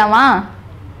 பப்ளிக் எக்ஸாமா?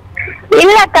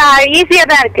 இல்லக்கா, ஈஸியா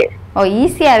தான் இருக்கு. ஓ,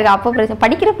 ஈஸியா இருக்கு. அப்போ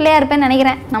படிக்கிற பிள்ளையா இருப்பேன்னு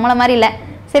நினைக்கிறேன், நம்மள மாதிரி இல்ல.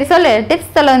 சரி சொல்லு,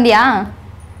 டிப்ஸ் சொல்ல வந்தியா?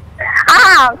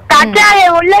 கற்றாழை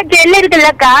உள்ள ஜெல்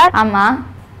இருக்குல்லக்கா. ஆமா,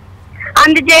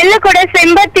 அந்த ஜெல்லு கூட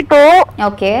செம்பருத்தி பூ,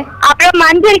 ஓகே, அப்புறம்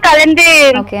மஞ்சள் கலந்து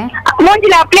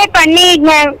மூஞ்சில அப்ளை பண்ணி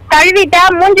கழுவிட்டா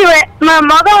மூஞ்சி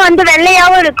முகம் வந்து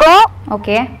வெள்ளையாவும் இருக்கும்.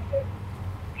 ஓகே.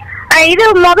 இது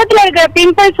முகத்துல இருக்க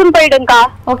பிம்பிள்ஸும் போயிடும்க்கா.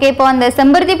 ஓகே. இப்போ அந்த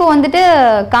செம்பருத்தி பூ வந்துட்டு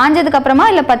காஞ்சதுக்கு அப்புறமா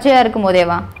இல்ல பச்சையா இருக்கும்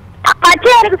போதேவா?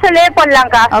 பச்சையா இருக்கு சொல்லவே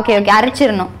போடலாம்க்கா. Okay okay.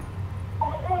 அரைச்சிரணும்.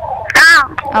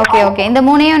 Okay okay. இந்த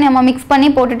மூணையும் நம்ம மிக்ஸ் பண்ணி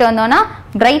போட்டுட்டு வந்தோம்னா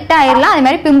பிரைட்டா ஆயிரலாம். அதே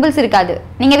மாதிரி பிம்பிள்ஸ் இருக்காது.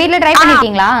 நீங்க வீட்ல ட்ரை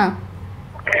பண்ணிருக்கீங்களா?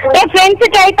 என்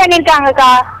ஃப்ரெண்ட்ஸ் ட்ரை பண்ணிருக்காங்கக்கா.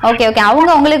 Okay okay. அவங்க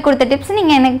உங்களுக்கு கொடுத்த டிப்ஸ்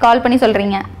நீங்க எனக்கு கால் பண்ணி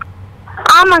சொல்றீங்க.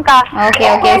 ஆமாக்கா. Okay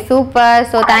okay super.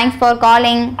 So thanks for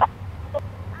calling.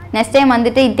 Next time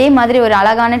வந்துட்டு இதே மாதிரி ஒரு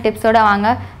அழகான டிப்ஸோட வாங்க.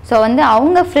 ஸோ வந்து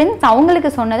அவங்க ஃப்ரெண்ட்ஸ் அவங்களுக்கு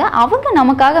சொன்னதை அவங்க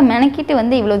நமக்காக மெனக்கிட்டு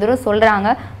வந்து இவ்வளோ தூரம் சொல்கிறாங்க.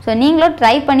 ஸோ நீங்களும்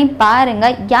ட்ரை பண்ணி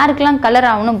பாருங்கள். யாருக்கெல்லாம் கலர்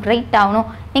ஆகணும், பிரைட் ஆகணும்,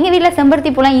 எங்கள் வீட்டில்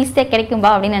செம்பருத்தி பூலாம் ஈஸியாக கிடைக்கும்பா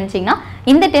அப்படின்னு நினச்சிங்கன்னா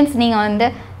இந்த டிப்ஸ் நீங்கள் வந்து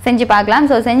செஞ்சு பார்க்கலாம்.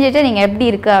 ஸோ செஞ்சுட்டு நீங்கள் எப்படி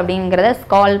இருக்குது அப்படிங்கிறத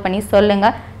கால் பண்ணி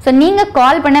சொல்லுங்கள். ஸோ நீங்கள்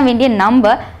கால் பண்ண வேண்டிய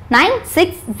நம்பர்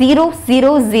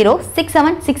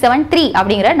 9600067673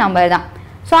 அப்படிங்கிற நம்பர் தான்.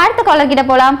 ஸோ அடுத்த காலர் கிட்ட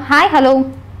போகலாம். Hi hello.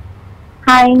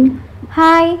 ஹாய்.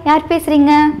 ஹாய், யார்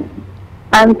பேசுறீங்க?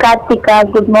 I'm Karthika.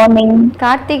 Good morning.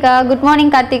 Karthika, good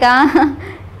morning Karthika.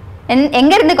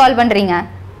 எங்க இருந்து கால் பண்றீங்க?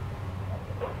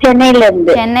 சென்னையில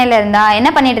இருந்து. சென்னையில இருந்தா என்ன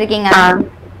பண்ணிட்டு இருக்கீங்க?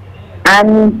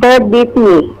 I'm 3rd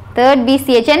BCA. 3rd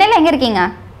BCA. சென்னையில எங்க இருக்கீங்க?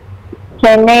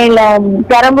 சென்னையில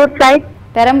Perambur side.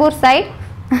 Perambur side.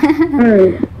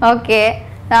 Okay.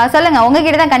 சொல்லுங்க,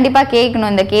 உங்ககிட்ட தான் கண்டிப்பா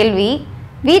கேட்கணும் இந்த கேள்வி.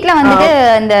 வீட்டில் வந்துட்டு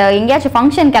இந்த எங்கேயாச்சும்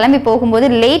ஃபங்க்ஷன் கிளம்பி போகும்போது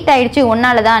லேட் ஆயிடுச்சு,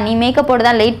 ஒன்னால தான், நீ மேக்கப் போட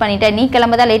தான் லேட் பண்ணிட்ட, நீ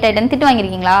கிளம்ப தான் லேட் ஆயிட்டேன்னு திட்டு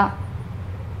வாங்கிருக்கீங்களா?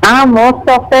 மோஸ்ட்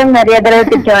ஆஃப் டைம் நிறைய தடவை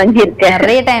திட்டு வாங்கியிருக்கேன்.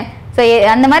 நிறைய டைம். ஸோ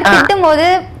அந்த மாதிரி திட்டும் போது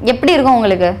எப்படி இருக்கும்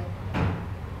உங்களுக்கு?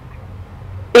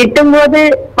 திட்டும்போது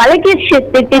பழகிடுச்சு,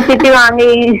 திட்டி திட்டி வாங்கி.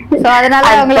 சோ அதனால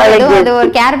உங்களுக்கு அது ஒரு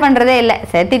கேர் பண்றதே இல்ல.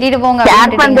 சரி திட்டிட்டு போங்க.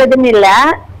 கேர் பண்றதுன்னு இல்ல,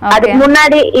 அதுக்கு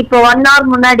முன்னாடி இப்போ 1 hour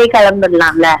முன்னாடி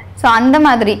கிளம்பிடலாம்ல. சோ அந்த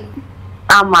மாதிரி.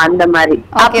 ஆமா அந்த மாதிரி.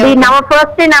 அப்படி நம்ம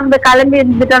ஃபர்ஸ்ட் நம்ம கிளம்பி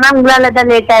இருந்துட்டோம்னா உங்களால தான்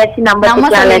லேட் ஆயிடுச்சு நம்ம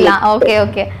சொல்லலாம். Okay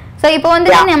okay. சோ இப்போ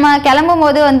வந்து நம்ம கிளம்பும்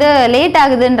போது வந்து லேட்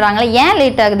ஆகுதுன்றாங்களே, ஏன்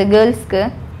லேட் ஆகுது கேர்ள்ஸ்க்கு?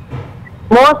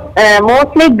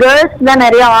 மோஸ்ட்லி கேர்ள்ஸ் தான்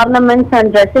நிறைய ஆர்னமெண்ட்ஸ்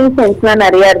அண்ட் ட்ரெஸ்ஸிங் சென்ஸ்லாம்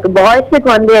நிறைய இருக்கு. பாய்ஸ்க்கு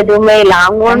வந்து எதுவுமே இல்ல.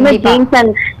 அவங்க வந்து ஜீன்ஸ்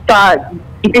அண்ட்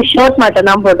ஷர்ட் மட்டும்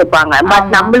தான் போட்டுப்பாங்க. பட்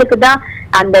நம்மளுக்கு தான்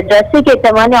அந்த ட்ரெஸ்ஸுக்கு ஏற்ற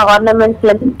மாதிரி ஆர்னமெண்ட்ஸ்ல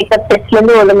இருந்து மேக்கப் செட்ஸ்ல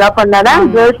இருந்து ஒழுங்கா பண்ணாதான்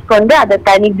கேர்ள்ஸ்க்கு வந்து அதை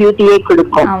தனி பியூட்டியே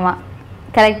கொடுக்கும். ஆமா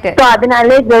கரெக்ட். சோ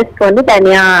அதனாலே கேர்ள்ஸ்க்கு வந்து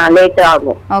தனியா லேட்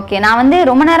ஆகும். ஓகே. நான் வந்து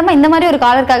ரொம்ப நேரமா இந்த மாதிரி ஒரு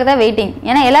காலருக்காக தான் வெயிட்டிங்.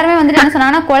 ஏன்னா எல்லாருமே வந்து என்ன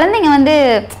சொன்னாங்கன்னா, குழந்தைங்க வந்து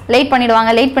லேட்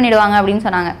பண்ணிடுவாங்க அப்படின்னு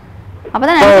சொன்னாங்க.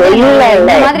 அப்பதான்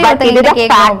இந்த மாதிரி ஒருத்தங்க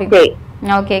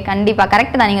கேட்கணும். ஓகே கண்டிப்பா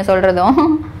கரெக்ட் தான் நீங்க சொல்றதும்.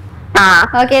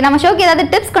 ஓகே, நம்ம ஷோக்கு ஏதாவது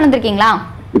டிப்ஸ் கொண்டு வந்திருக்கீங்களா?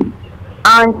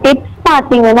 டிப்ஸ்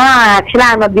பாத்தீங்கன்னா ஆக்சுவலா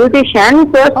ஐம் a beautician.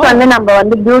 ஃபர்ஸ்ட் வந்து நம்ம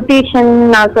வந்து பியூட்டிஷியன்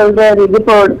நான் சொல்ற இது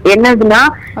என்னதுன்னா,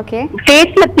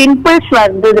 ஃபேஸ்ல பிம்பிள்ஸ்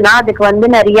வந்ததுன்னா அதுக்கு வந்து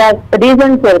நிறைய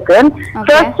ரீசன்ஸ் இருக்கு.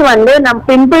 ஃபர்ஸ்ட் வந்து நம்ம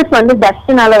பிம்பிள்ஸ் வந்து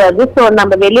டஸ்ட்னால வருது. சோ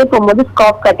நம்ம வெளியே போகும்போது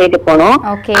ஸ்கார்ஃப் கட்டிட்டு போகணும்.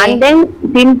 அண்ட் தென்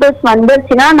பிம்பிள்ஸ்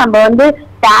வந்துருச்சுன்னா நம்ம வந்து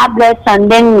டேப்லெட்ஸ் அண்ட்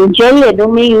தென் ஜெல்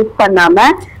எதுவுமே யூஸ் பண்ணாம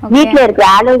வீட்ல இருக்கிற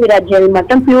ஆலோவேரா ஜெல்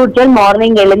மட்டும் பியூர் ஜெல்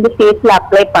மார்னிங் எழுந்து ஃபேஸ்ல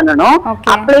அப்ளை பண்ணணும்.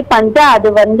 அப்ளை பண்ணிட்டு அது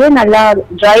வந்து நல்லா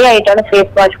ட்ரை ஆயிட்டோட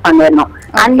ஃபேஸ் வாஷ் பண்ணிடணும்.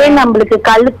 அண்ட் தென் நம்மளுக்கு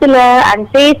கழுத்துல அண்ட்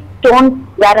ஃபேஸ் ஸ்டோன்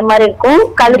வேற மாதிரி இருக்கும்,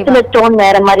 கழுத்துல ஸ்டோன்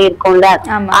வேற மாதிரி இருக்கும்ல,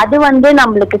 அது வந்து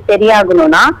நம்மளுக்கு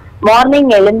சரியாகணும்னா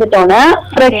மார்னிங் எழுந்துட்டோன்னா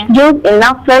ஃப்ரெஷ் ஜூஸ் இல்லைன்னா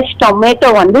ஃப்ரெஷ் டொமேட்டோ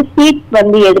வந்து சீட்ஸ்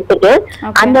வந்து எடுத்துட்டு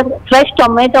அந்த ஃப்ரெஷ்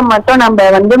டொமேட்டோ மட்டும் நம்ம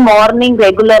வந்து மார்னிங்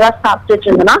ரெகுலரா சாப்பிட்டுட்டு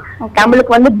இருந்தோம்னா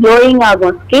நம்மளுக்கு வந்து க்ளோயிங்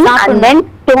ஆகும் ஸ்கின். அண்ட் தென்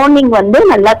டோனிங் வந்து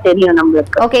நல்லா தெரியும்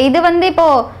நம்மளுக்கு. ஓகே, இது வந்து இப்போ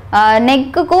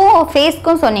நெக்குக்கும்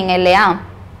ஃபேஸ்க்கும் சொன்னீங்க இல்லையா?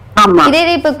 ஆமா. இதே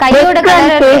இப்போ கையோட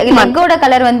கலர், நெக்கோட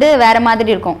கலர் வந்து வேற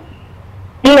மாதிரி இருக்கும்.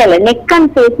 இல்ல நெக் அண்ட்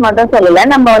ஃபேஸ் மட்டும் சொல்லல.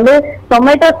 நம்ம வந்து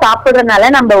டொமேட்டோ சாப்பிடுறதுனால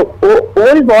நம்ம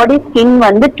ஹோல் பாடி ஸ்கின்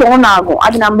வந்து டோன் ஆகும்,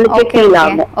 அது நம்மளுக்கே ஃபீல்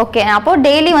ஆகும். ஓகே, அப்போ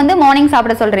டெய்லி வந்து மார்னிங்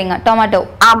சாப்பிட சொல்றீங்க டொமேட்டோ?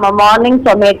 ஆமா, மார்னிங்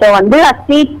டொமேட்டோ வந்து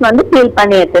சீட்ஸ் வந்து பீல்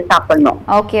பண்ணி எடுத்து சாப்பிடணும்.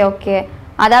 Okay okay.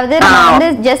 அதாவது நம்ம வந்து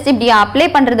ஜஸ்ட் இப்படி அப்ளை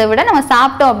பண்றதை விட நம்ம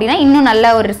சாப்பிட்டோம் அப்படின்னா இன்னும்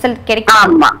நல்ல ஒரு ரிசல்ட் கிடைக்கும்.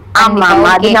 ஆமா ஆமா.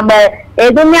 அது நம்ம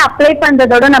எதுவுமே அப்ளை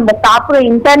பண்றதோட நம்ம சாப்பிடுற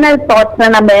இன்டர்னல்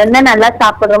தாட்ஸ் நம்ம என்ன நல்லா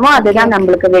சாப்பிடுறோமோ அதுதான்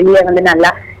நம்மளுக்கு வெளியே வந்து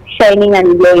நல்லா ஷைனிங்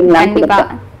அண்ட் க்ளோயிங். கண்டிப்பா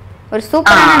ஒரு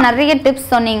சூப்பரான நிறைய டிப்ஸ்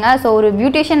சொன்னீங்க. ஸோ ஒரு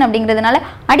பியூட்டிஷியன் அப்படிங்கிறதுனால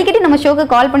அடிக்கடி நம்ம ஷோக்கு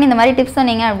கால் பண்ணி இந்த மாதிரி டிப்ஸ்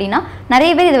சொன்னீங்க அப்படின்னா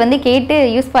நிறைய பேர் இதை வந்து கேட்டு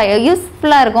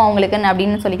யூஸ்ஃபுல்லா இருக்கும் அவங்களுக்கு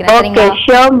அப்படின்னு சொல்லிக்கிறேன். ஓகே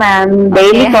ஷூர் மேம்,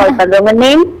 டெய்லி கால் பண்றேன். உங்க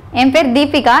நேம்? என் பேர்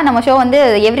தீபிகா. நம்ம ஷோ வந்து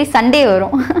எவ்ரி சண்டே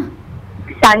வரும்.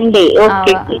 Sunday.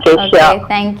 Okay sure.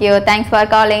 Thank you, thanks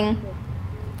for calling.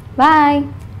 By.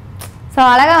 So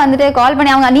அழகா வந்துட்டு கால்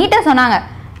பண்ணி அவங்க நீட்டா சொன்னாங்க.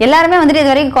 எல்லாருமே வந்துட்டு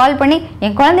இது வரைக்கும் கால் பண்ணி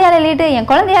என்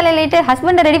குழந்தையால லேட்டு,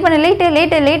 ஹஸ்பண்டை ரெடி பண்ண லேட்டு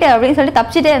அப்படின்னு சொல்லி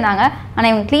தப்பிச்சுட்டே இருந்தாங்க. ஆனால்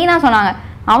இவங்க க்ளீனாக சொன்னாங்க.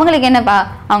 அவங்களுக்கு என்னப்பா,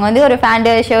 அவங்க வந்து ஒரு பேண்ட்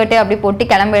ஷர்ட் அப்படி போட்டு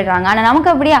கிளம்பிடுறாங்க. ஆனா நமக்கு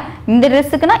அப்படியா, இந்த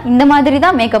ட்ரெஸ்ஸுக்குன்னா இந்த மாதிரி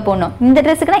தான் மேக்கப் போடணும், இந்த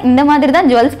ட்ரெஸ்ஸுக்குன்னா இந்த மாதிரி தான்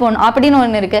ஜுவல்ஸ் போடணும் அப்படின்னு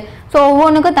ஒன்று இருக்கு. ஸோ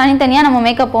ஒவ்வொன்றுக்கும் தனித்தனியாக நம்ம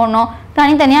மேக்கப் போடணும்,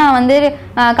 தனித்தனியாக வந்து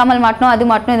கமல் மாட்டணும், அது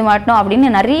மாட்டணும், இது மாட்டணும் அப்படின்னு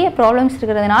நிறைய ப்ராப்ளம்ஸ்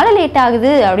இருக்கிறதுனால லேட்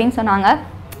ஆகுது அப்படின்னு சொன்னாங்க.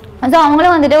 ஸோ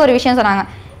அவங்களும் வந்துட்டு ஒரு விஷயம் சொன்னாங்க,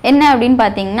 என்ன அப்படின்னு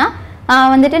பார்த்தீங்கன்னா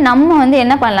வந்துட்டு நம்ம வந்து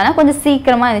என்ன பண்ணலாம்னா கொஞ்சம்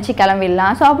சீக்கிரமாக இருந்துச்சு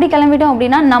கிளம்பிடலாம். ஸோ அப்படி கிளம்பிட்டோம்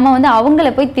அப்படின்னா நம்ம வந்து அவங்கள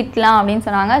போய் திட்டலாம் அப்படின்னு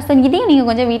சொன்னாங்க. ஸோ இதையும் நீங்கள்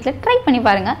கொஞ்சம் வீட்டில் ட்ரை பண்ணி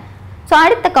பாருங்கள். ஸோ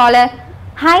அடுத்த collar.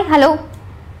 Hi, hello.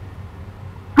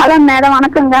 Hello madam,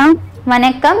 வணக்கங்க.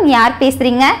 வணக்கம், யார்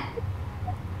பேசுறீங்க?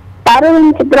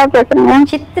 சித்ரா பேசுறேங்க.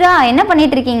 சித்ரா, என்ன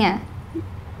பண்ணிட்டு இருக்கீங்க?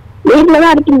 வீட்டுல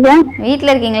தான் இருக்கீங்க.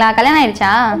 வீட்டுல இருக்கீங்களா? கல்யாணம்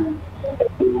ஆயிடுச்சா?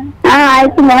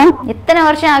 ஆயிடுச்சுங்க. எத்தனை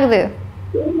வருஷம் ஆகுது?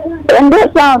 2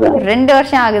 வருஷம் ஆகுது. 2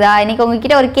 வருஷம் ஆகுதா? இன்னைக்கு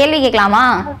உங்ககிட்ட ஒரு கேள்வி கேட்கலாமா?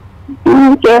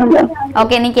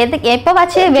 ஓகே. இன்னைக்கு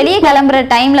எப்பவாச்சும் வெளியே கிளம்புற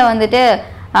டைம்ல வந்துட்டு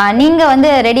நீங்க வந்து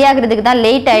ரெடி ஆகுறதுக்கு தான்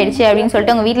லேட் ஆயிடுச்சு அப்படின்னு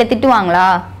சொல்லிட்டு உங்க வீட்டுல திட்டுவாங்களா?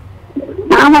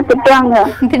 ஆமா, திட்டுவாங்க.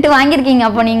 திட்டு வாங்கிருக்கீங்க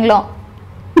அப்போ நீங்களும்?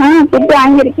 திட்டு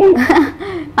வாங்கிருக்கேன்.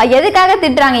 எதுக்காக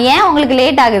திட்டுறாங்க? ஏன் உங்களுக்கு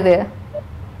லேட் ஆகுது?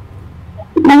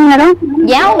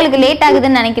 ஏன் உங்களுக்கு லேட்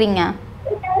ஆகுதுன்னு நினைக்கிறீங்க?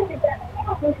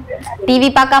 டிவி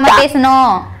பார்க்காம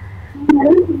பேசணும்.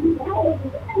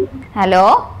 ஹலோ,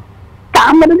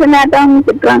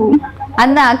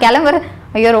 அதான் கிளம்புற.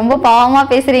 ஐயோ, ரொம்ப பாவமா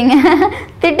பேசுறீங்க.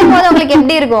 திட்டும் போது உங்களுக்கு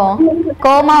எப்படி இருக்கும்?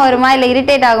 கோவமா வருமா இல்ல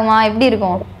இரிட்டேட் ஆகுமா? எப்படி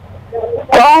இருக்கும்?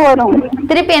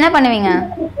 திருப்பி என்ன பண்ணுவீங்க?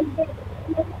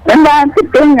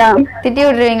 திட்டி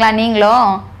விட்டுருவீங்களா நீங்களும்?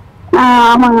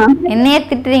 என்னையே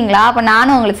திட்டுறீங்களா? அப்ப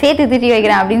நானும் உங்களுக்கு சேர்த்து திட்டி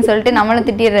வைக்கிறேன் அப்படின்னு சொல்லிட்டு நம்மளும்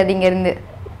திட்டிடுறது இங்க இருந்து.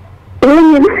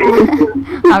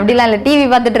 அப்படிலாம் இல்ல, டிவி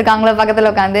பார்த்துட்டு இருக்காங்களோ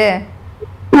பக்கத்துல உட்காந்து?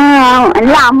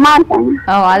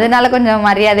 அதனால கொஞ்சம்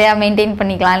மரியாதையா மெயின்டைன்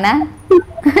பண்ணிக்கலாம்.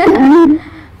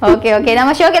 Okay okay.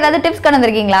 நம்ம ஷோக்கு ஏதாவது டிப்ஸ் கொண்டு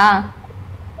வந்திருக்கீங்களா?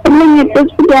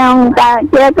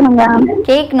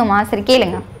 கேட்கணுமா? சரி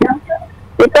கேளுங்க.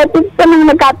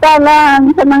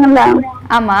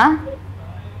 ஆமா,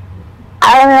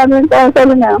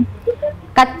 சொல்லுங்க.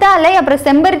 கத்தாழை அப்புறம்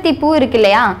செம்பருத்தி பூ இருக்கு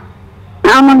இல்லையா?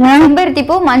 செம்பருத்தி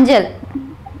பூ, மஞ்சள்,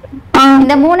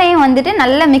 இந்த மூணையும் வந்துட்டு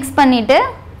நல்லா மிக்ஸ் பண்ணிட்டு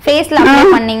ஃபேஸ்ல அப்ளை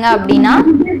பண்ணீங்க அப்படின்னா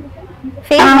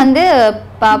ஃபேஸ் வந்து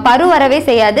பரு வரவே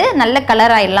செய்யாது, நல்ல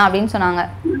கலர் ஆயிடலாம் அப்படின்னு சொன்னாங்க.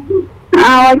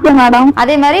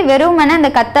 அதே மாதிரி வெறுமனே இந்த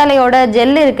கத்தாழையோட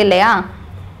ஜெல் இருக்கு இல்லையா,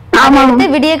 வந்து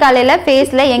விடிய காலையில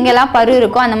ஃபேஸ்ல எங்கெல்லாம் பரு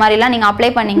இருக்கோ அந்த மாதிரி எல்லாம் நீங்க அப்ளை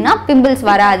பண்ணீங்கன்னா பிம்பிள்ஸ்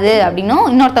வராது அப்படின்னு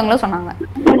இன்னொருத்தவங்களும் சொன்னாங்க.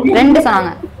 2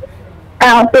 சொன்னாங்க.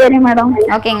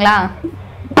 ஓகேங்களா?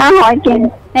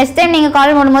 நெக்ஸ்ட் டைம் நீங்க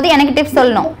கால் பண்ணும்போது எனக்கு டிப்ஸ்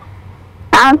சொல்லணும்.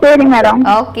 சரி madam.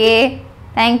 Okay,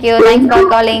 thank you. Thanks for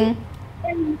calling.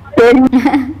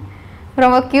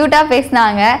 ரொம்ப கியூட்டா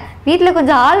பேசினாங்க. வீட்டில்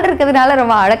கொஞ்சம் ஆள் இருக்கிறதுனால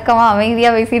ரொம்ப அடக்கமா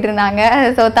அமைதியாக பேசிட்டு இருந்தாங்க.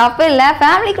 ஸோ தப்பு இல்லை,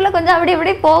 ஃபேமிலிக்குள்ளே கொஞ்சம் அப்படி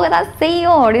இப்படி போக தான்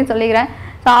செய்யும் அப்படின்னு சொல்லிக்கிறேன்.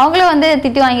 ஸோ அவங்களும் வந்து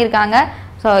திட்டு வாங்கியிருக்காங்க.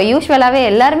 ஸோ யூஸ்வலாகவே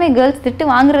எல்லாருமே கேர்ள்ஸ் திட்டு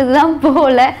வாங்குறது தான்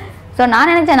போல. ஸோ நான்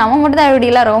நினச்சேன் நம்ம மட்டும் தான்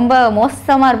இப்படிலாம் ரொம்ப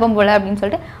மோசமாக இருப்போம் போல் அப்படின்னு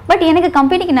சொல்லிட்டு. பட் எனக்கு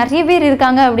கம்பெனிக்கு நிறைய பேர்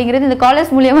இருக்காங்க அப்படிங்கிறது இந்த காலேஜ்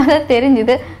மூலியமாக தான்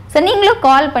தெரிஞ்சுது. ஸோ நீங்களும்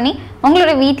கால் பண்ணி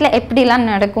உங்களோட வீட்டில் எப்படிலாம்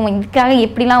நடக்கும், இதுக்காக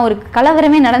எப்படிலாம் ஒரு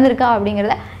கலவரமே நடந்திருக்கா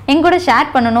அப்படிங்கிறத எங்கூட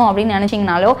ஷேர் பண்ணணும் அப்படின்னு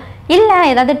நினச்சிங்கனாலோ, இல்லை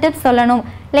ஏதாவது டிப்ஸ் சொல்லணும்,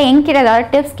 இல்லை என்கிட்ட ஏதாவது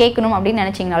டிப்ஸ் கேட்கணும் அப்படின்னு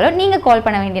நினச்சிங்கனாலோ நீங்கள் கால்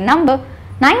பண்ண வேண்டிய நம்பர்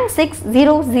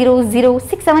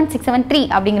 9600067673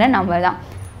 அப்படிங்கிற நம்பர் தான்.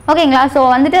 ஓகேங்களா? ஸோ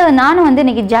வந்துட்டு நானும் வந்து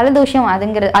இன்னைக்கு ஜலதோஷம்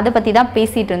அதை பற்றி தான்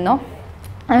பேசிகிட்டு இருந்தோம்.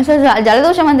 ஸோ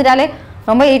ஜலதோஷம் வந்துட்டாலே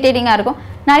ரொம்ப இரிட்டேட்டிங்காக இருக்கும்.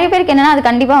 நிறைய பேருக்கு என்னென்னா அது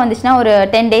கண்டிப்பாக வந்துச்சுன்னா ஒரு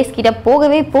 10 டேஸ் கிட்ட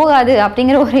போகவே போகாது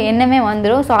அப்படிங்கிற ஒரு எண்ணமே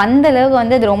வந்துடும். ஸோ அந்தளவுக்கு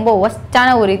வந்து அது ரொம்ப ஒஸ்ட்டான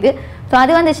ஒரு இது. ஸோ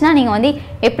அது வந்துச்சுன்னா நீங்கள் வந்து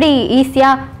எப்படி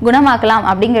ஈஸியாக குணமாக்கலாம்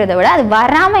அப்படிங்கிறத விட அது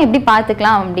வராமல் எப்படி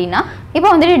பார்த்துக்கலாம் அப்படின்னா, இப்போ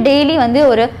வந்துட்டு டெய்லி வந்து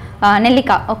ஒரு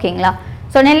நெல்லிக்காய், ஓகேங்களா?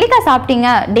 ஸோ நெல்லிக்காய் சாப்பிட்டீங்க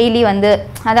டெய்லி வந்து,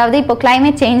 அதாவது இப்போ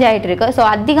கிளைமேட் சேஞ்ச் ஆகிட்டு இருக்கு. ஸோ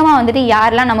அதிகமாக வந்துட்டு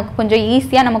யாரெல்லாம் நமக்கு கொஞ்சம்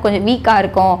ஈஸியாக நம்ம கொஞ்சம் வீக்காக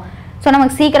இருக்கும், ஸோ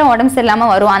நமக்கு சீக்கிரம் உடம்பு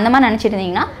சரியில்லாமல் வரும் அந்த மாதிரி நினச்சிட்டு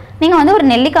இருந்தீங்கன்னா நீங்கள் வந்து ஒரு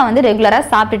நெல்லிக்காய் வந்து ரெகுலராக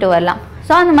சாப்பிட்டுட்டு வரலாம்.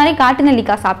 ஸோ அந்த மாதிரி காட்டு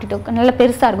நெல்லிக்காய் சாப்பிட்டுட்டு நல்லா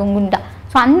பெருசாக இருக்கும் குண்டா,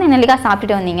 ஸோ அந்த நெல்லிக்காய்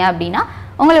சாப்பிட்டுட்டு வந்தீங்க அப்படின்னா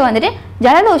உங்களுக்கு வந்துட்டு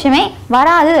ஜலதோஷமே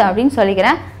வராது அப்படின்னு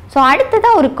சொல்லிக்கிறேன். ஸோ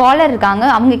அடுத்ததாக ஒரு காலர் இருக்காங்க,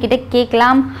 அவங்க கிட்ட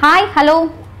கேட்கலாம். Hi, hello.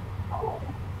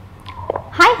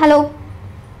 Hi, hello.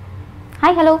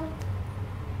 Hi, hello.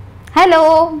 Hello.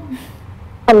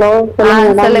 Hello,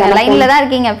 சொல்லுங்க, லைன்ல தான்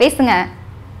இருக்கீங்க, பேசுங்க.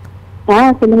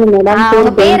 சொல்லுங்க மேடம்.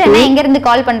 உங்க பேர் என்ன, எங்க இருந்து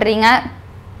கால் பண்றீங்க?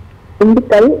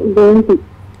 திண்டுக்கல், ஜெயந்தி.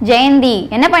 ஜெயந்தி,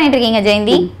 என்ன பண்ணிட்டு இருக்கீங்க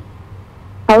ஜெயந்தி?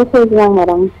 ஹவுஸ் ஒய்ஃப் தான்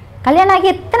மேடம். கல்யாணம் ஆகி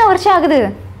எத்தனை வருஷம் ஆகுது?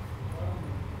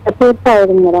 10 வருஷம்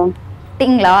ஆகுது மேடம்.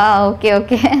 அப்படிங்களா? Okay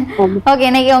okay okay.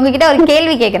 இன்னைக்கு உங்ககிட்ட ஒரு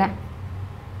கேள்வி கேட்குறேன்.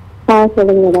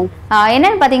 சொல்லுங்க மேடம்.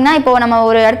 என்னன்னு பார்த்தீங்கன்னா, இப்போ நம்ம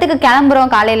ஒரு இடத்துக்கு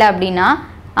கிளம்புறோம் காலையில் அப்படின்னா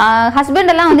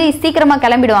ஹஸ்பண்ட் எல்லாம் வந்து சீக்கிரமா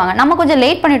கிளம்பிடுவாங்க, நம்ம கொஞ்சம்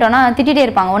லேட் பண்ணிட்டோம்னா திட்டிட்டே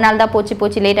இருப்பாங்க, ஒரு நாள் தான்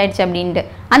போச்சு லேட் ஆயிடுச்சு அப்படின்ட்டு.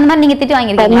 அந்த மாதிரி நீங்க திட்டு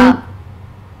வாங்கிருக்கீங்களா?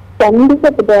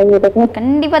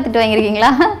 கண்டிப்பா திட்டு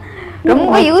வாங்கிருக்கீங்களா?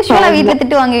 ரொம்ப யூசுவலா வீட்டுல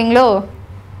திட்டு வாங்குவீங்களோ?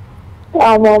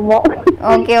 ஆமா ஆமா.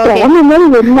 Okay okay.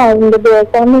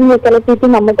 குழந்தைங்க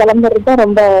கிளப்பிட்டு நம்ம கிளம்புறது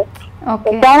ரொம்ப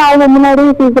அவங்க முன்னாடி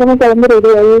சீக்கிரமா கிளம்பி ரெடி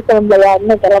ஆகி கிளம்பலையா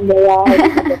இன்னும் கிளம்பலையா.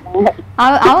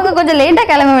 அவங்க கொஞ்சம் லேட்டா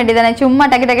கிளம்ப வேண்டியதானே, சும்மா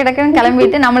டக்கு டக்கு டக்குன்னு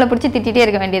கிளம்பிட்டு நம்மள பிடிச்சி திட்டிட்டே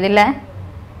இருக்க வேண்டியது இல்ல?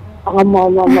 ஆமா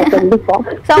ஆமா ஆமா கண்டிப்பா.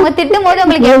 சோ அவங்க திட்டும் போது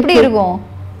உங்களுக்கு எப்படி இருக்கும்?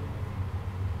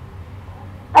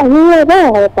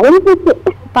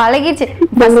 பழகிடுச்சு.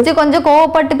 ஃபர்ஸ்ட் கொஞ்சம்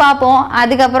கோவப்பட்டு பாப்போம்,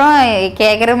 அதுக்கப்புறம்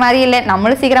கேக்குற மாதிரி இல்ல,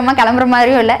 நம்மளும் சீக்கிரமா கிளம்புற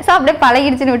மாதிரியும் இல்ல, சோ அப்படியே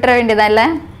பழகிடுச்சுன்னு விட்டுற வேண்டியதா இல்ல?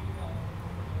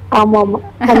 ஆமா ஆமா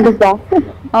கண்டிப்பா.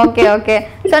 Okay okay.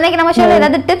 சோ இன்னைக்கு நம்ம ஷோல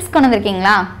ஏதாவது டிப்ஸ் கொண்டு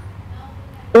வந்திருக்கீங்களா?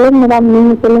 மேடம்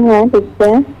நீங்க சொல்லுங்க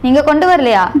டிப்ஸ். நீங்க கொண்டு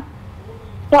வரலையா?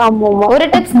 ஆமா ஆமா. ஒரு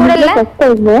டிப்ஸ் கூட இல்ல?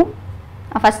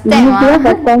 ஃபர்ஸ்ட்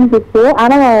டைம் டிப்ஸ்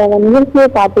ஆனா நிகழ்ச்சியே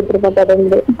பாத்துட்டு இருக்கேன்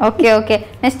தொடர்ந்து. Okay okay.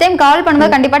 Next time call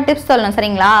பண்ணும்போது கண்டிப்பா டிப்ஸ் சொல்லணும்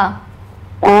சரிங்களா?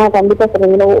 கண்டிப்பா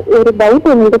சொல்லுங்க. ஒரு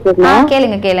டவுட் உங்களுக்கு கேட்கலாம்.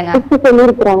 கேளுங்க கேளுங்க. டிப்ஸ் சொல்லி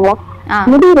இருக்காங்களா?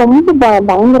 முடி ரொம்ப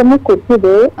பயங்கரமா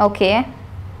கொட்டுது. ஓகே.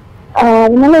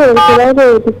 அதனால ஏதாவது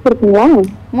டிப்ஸ் இருக்குங்களா?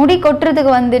 முடி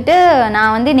கொட்டுறதுக்கு வந்துட்டு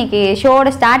நான் வந்து இன்னைக்கு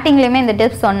ஷோட ஸ்டார்டிங்லயுமே இந்த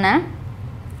டிப்ஸ் சொன்னேன்.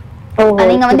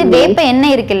 நீங்க வந்து வேப்ப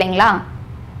எண்ணெய் இருக்கு இல்லைங்களா?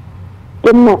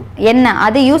 எண்ணெய்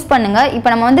அது யூஸ் பண்ணுங்க. இப்போ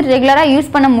நம்ம வந்து ரெகுலரா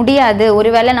யூஸ் பண்ண முடியாது,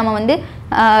 ஒருவேளை நம்ம வந்து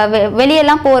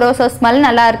வெளியெல்லாம் போறோம், ஸோ ஸ்மெல்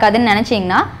நல்லா இருக்காதுன்னு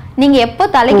நினைச்சீங்கன்னா நீங்க எப்போ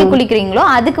தலைக்கு குளிக்கிறீங்களோ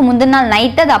அதுக்கு முந்தின நாள்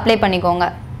நைட் அதை அப்ளை பண்ணிக்கோங்க.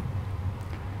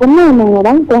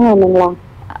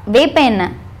 வேப்ப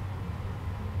எண்ணெய்.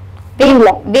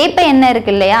 வேப்ப எண்ணெய்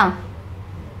இருக்கு இல்லையா?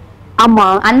 ஆமா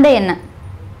அந்த எண்ணெய்.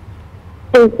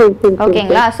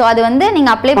 ஓகேங்களா? சோ அது வந்து நீங்க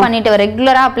அப்ளை பண்ணிட்டு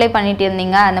ரெகுலரா அப்ளை பண்ணிட்டு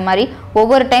இருந்தீங்க, அந்த மாதிரி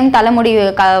ஒவ்வொரு டைம் தலைமுடி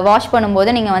வாஷ் பண்ணும்போது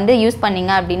நீங்க வந்து யூஸ்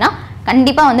பண்ணீங்க அப்படின்னா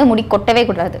கண்டிப்பா வந்து முடி கொட்டவே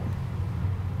கூடாது.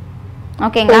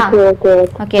 ஓகேங்களா?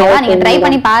 ஓகேவா? நீங்க ட்ரை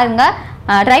பண்ணி பாருங்க.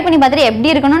 ட்ரை பண்ணி பார்த்துட்டு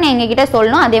எப்படி இருக்கணும்னு எங்ககிட்ட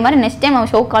சொல்லணும். அதே மாதிரி நெக்ஸ்ட் டைம்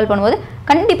ஷோ கால் பண்ணும்போது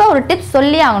கண்டிப்பா ஒரு டிப்ஸ்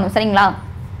சொல்லி ஆகணும் சரிங்களா?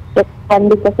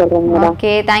 கண்டிப்பா சொல்றேன்.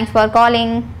 Okay, thanks for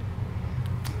calling.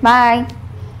 Bye.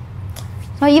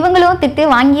 So இவங்களும் திட்டு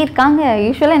வாங்கியிருக்காங்க.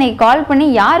 யூஸ்வலாக இன்னைக்கு கால் பண்ணி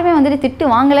யாருமே வந்துட்டு திட்டு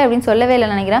வாங்கலை அப்படின்னு சொல்லவே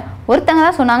இல்லைன்னு நினைக்கிறேன். ஒருத்தங்க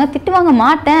தான் சொன்னாங்க திட்டு வாங்க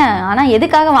மாட்டேன், ஆனால்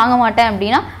எதுக்காக வாங்க மாட்டேன்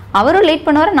அப்படின்னா அவரும் லேட்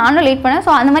பண்ணுவார், நானும் லேட் பண்ணேன்,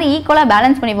 ஸோ அந்த மாதிரி ஈக்குவலாக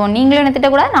பேலன்ஸ் பண்ணிப்போம். நீங்களும் என்ன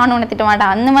திட்டக்கூடாது, நானும் ஒன்று திட்ட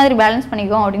மாட்டேன், அந்த மாதிரி பேலன்ஸ்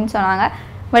பண்ணிக்குவோம் அப்படின்னு சொன்னாங்க.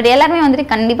 பட் எல்லாருமே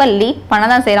வந்துட்டு கண்டிப்பாக லேட் பண்ண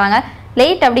தான் செய்கிறாங்க.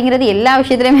 லேட் அப்படிங்கிறது எல்லா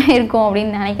விஷயத்துலையுமே இருக்கும்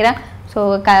அப்படின்னு நினைக்கிறேன். ஸோ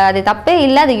அது தப்பே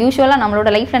இல்லை, அது யூஸ்வலாக நம்மளோட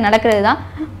லைஃப்பில் நடக்கிறது தான்.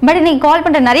 பட் இன்னைக்கு கால்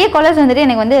பண்ணுற நிறைய காலர்ஸ் வந்துட்டு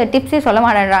எனக்கு வந்து டிப்ஸே சொல்ல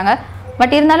மாட்டேன்றாங்க.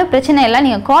 பட் இருந்தாலும் பிரச்சனை இல்லை,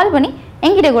 நீங்கள் கால் பண்ணி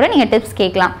என்கிட்ட கூட நீங்கள் டிப்ஸ்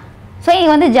கேட்கலாம். ஸோ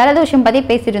இங்கே வந்து ஜலதோஷம் பற்றி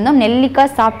பேசிட்டு இருந்தோம்.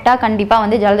 நெல்லிக்காய் சாப்பிட்டா கண்டிப்பாக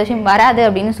வந்து ஜலதோஷம் வராது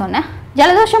அப்படின்னு சொன்னேன்.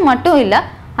 ஜலதோஷம் மட்டும் இல்லை,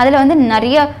 அதில் வந்து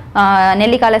நிறைய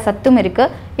நெல்லிக்காயில் சத்தும்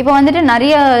இருக்குது. இப்போ வந்துட்டு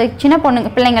நிறைய சின்ன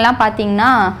பிள்ளைங்கள்லாம் பார்த்தீங்கன்னா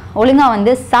ஒழுங்காக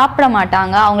வந்து சாப்பிட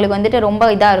மாட்டாங்க, அவங்களுக்கு வந்துட்டு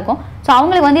ரொம்ப இதாக இருக்கும். ஸோ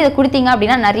அவங்களுக்கு வந்து இதை கொடுத்தீங்க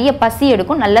அப்படின்னா நிறைய பசி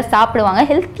எடுக்கும், நல்லா சாப்பிடுவாங்க,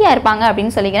 ஹெல்த்தியாக இருப்பாங்க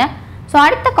அப்படின்னு சொல்லிக்கிறேன். ஸோ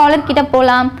அடுத்த காலர் கிட்ட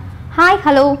போகலாம். Hi.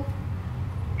 Hello.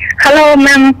 Hello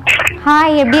ma'am.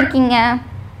 Hi, எப்படி இருக்கீங்க?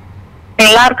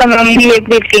 நல்லா இருக்கேன் மேம், நீங்க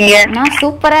எப்படி இருக்கீங்க? நான்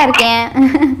சூப்பரா இருக்கேன்.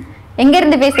 எங்க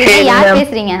இருந்து பேசுறீங்க, யார்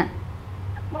பேசுறீங்க?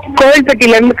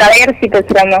 கோவில்பட்டியில இருந்து கலையரசி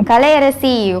பேசுறேன் மேம்.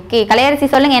 கலையரசி. ஓகே கலையரசி,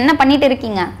 சொல்லுங்க என்ன பண்ணிட்டு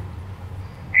இருக்கீங்க?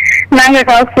 நாங்க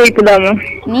ஹவுஸ் ஒய்ஃப் தான் மேம்.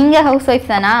 நீங்க ஹவுஸ்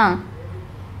ஒய்ஃப் தானா?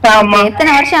 ஆமா.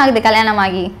 எத்தனை வருஷம் ஆகுது கல்யாணம்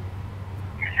ஆகி?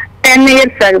 10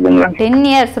 இயர்ஸ் ஆகுது மேம். 10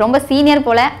 இயர்ஸ், ரொம்ப சீனியர்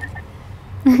போல.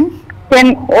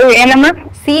 என்ன மேம்?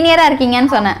 சீனியரா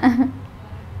இருக்கீங்கன்னு சொன்னேன்.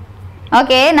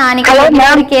 ஓகே, நான்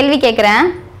ஒரு கேள்வி கேக்குறேன்.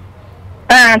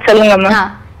 சொல்லுங்க மேம்.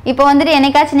 இப்போ வந்துட்டு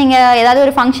என்னைக்காச்சும் நீங்க ஏதாவது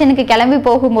ஒரு ஃபங்க்ஷனுக்கு கிளம்பி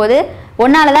போகும்போது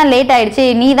ஒன்னாலதான் லேட் ஆயிடுச்சு,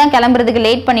 நீ தான் கிளம்புறதுக்கு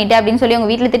லேட் பண்ணிட்ட அப்படின்னு சொல்லி உங்க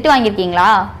வீட்டுல திட்டு வாங்கிருக்கீங்களா?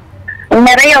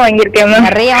 நிறைய வாங்கிருக்கேன்.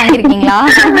 நிறைய வாங்கிருக்கீங்களா?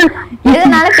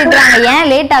 எதனால திட்டுறாங்க, ஏன்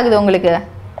லேட் ஆகுது உங்களுக்கு?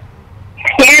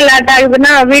 ஏன் லேட்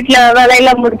ஆகுதுன்னா வீட்டுல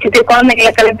வேலையெல்லாம் முடிச்சுட்டு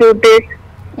குழந்தைகளை கிளப்பி விட்டு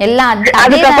எல்லாம்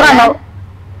அதுக்கப்புறம்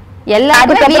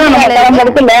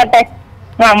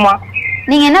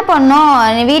நீங்க என்ன பண்ணும்,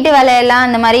 வீட்டு வேலையெல்லாம்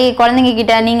இந்த மாதிரி குழந்தைங்க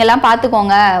கிட்ட நீங்க எல்லாம்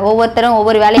பாத்துக்கோங்க, ஒவ்வொருத்தரும்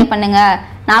ஒவ்வொரு வேலையை பண்ணுங்க,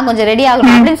 நான் கொஞ்சம் ரெடி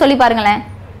ஆகணும் அப்படின்னு சொல்லி பாருங்களேன்.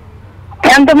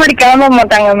 அந்த மாதிரி கிளம்ப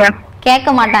மாட்டாங்க மேம். கேட்க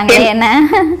மாட்டாங்க என்ன?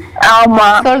 ஆமா,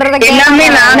 சொல்றத எல்லாமே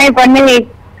நானே பண்ணி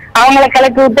அவங்கள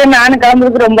கிளப்பி விட்டு நானும்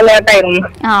கிளம்புறதுக்கு ரொம்ப லேட் ஆயிரும்.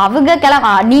 அவங்க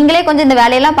நீங்களே கொஞ்சம் இந்த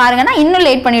வேலையெல்லாம் பாருங்கன்னா இன்னும்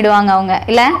லேட் பண்ணிடுவாங்க அவங்க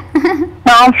இல்ல?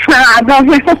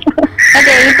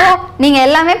 ஓகே, இப்போ நீங்க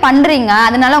எல்லாமே பண்றீங்க,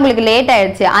 அதனால உங்களுக்கு லேட்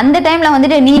ஆயிடுச்சு. அந்த டைம்ல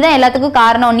வந்துட்டு நீ தான் எல்லாத்துக்கும்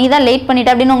காரணம், நீ தான் லேட்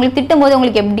பண்ணிட்ட அப்படின்னு உங்களுக்கு திட்டும் போது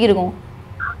உங்களுக்கு எப்படி இருக்கும்?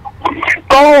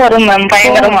 கோவம் வரும் மேம்,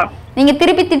 பயங்கரமா. நீங்க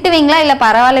திருப்பி திட்டுவீங்களா இல்ல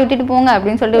பரவாயில்ல விட்டுட்டு போங்க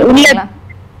அப்படின்னு சொல்லிட்டு?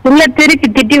 இல்ல திருப்பி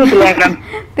திட்டி விட்டுருவாங்க.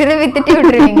 திருப்பி திட்டி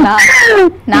விட்டுருவீங்களா?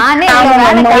 நானே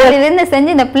வேலை காலையில இருந்து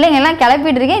செஞ்சு இந்த பிள்ளைங்க எல்லாம்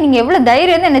கிளப்பிட்டு இருக்கேன், நீங்க எவ்வளவு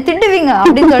தைரியம் வந்து என்ன திட்டுவீங்க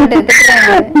அப்படின்னு சொல்லிட்டு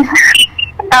திட்டுறாங்க.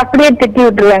 அப்படியே திட்டி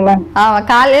விட்டுருவாங்க. ஆமா,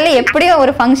 காலையில எப்படியோ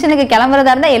ஒரு ஃபங்க்ஷனுக்கு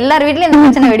கிளம்புறதா இருந்தா எல்லார் வீட்லயும் இந்த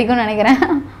பிரச்சனை வெடிக்கும்னு நினைக்கிறேன்.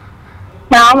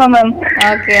 ஆமா மேம்.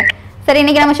 ஓகே, சரி,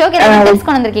 இன்னைக்கு நம்ம ஷோக்கு ஏதாவது டிப்ஸ்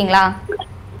கொண்டு வந்திருக்கீங்களா?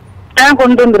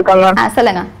 கொண்டு வந்திருக்கோம் மேம்.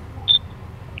 சொல்லுங்க.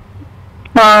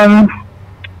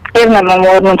 இருங்க மேம்,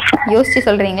 ஒரு நிமிஷம். யோசிச்சு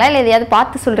சொல்றீங்களா இல்ல எதையாவது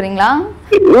பார்த்து சொல்றீங்களா?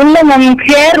 இல்ல மேம்,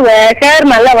 ஹேர்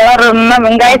நல்லா வளரணும்னா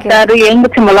வெங்காய சாறு,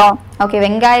 எலுமிச்சம்பழம். ஓகே,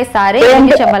 வெங்காய சாறு,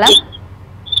 எலுமிச்சம்பழம்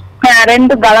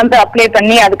ரெண்டும் கலந்து அப்ளை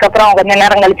பண்ணி அதுக்கப்புறம் கொஞ்ச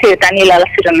நேரம் கழிச்சு தண்ணியில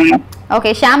அலசிடணும்.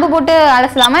 ஓகே, ஷாம்பு போட்டு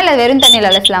அலசலாமா இல்ல வெறும் தண்ணியில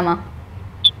அலசலாமா?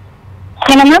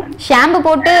 என்ன மேம்? ஷாம்பு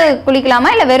போட்டு குளிக்கலாமா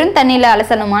இல்ல வெறும் தண்ணியில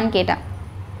அலசணுமான்னு கேட்டேன்.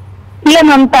 இல்ல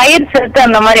மேம், தயிர் சேர்த்து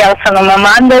அந்த மாதிரி அவசரம் மேம்.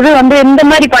 அந்த இது வந்து இந்த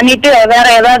மாதிரி பண்ணிட்டு வேற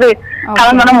ஏதாவது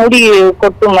கலந்தனா முடி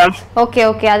கொட்டும் மேம். ஓகே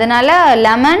ஓகே, அதனால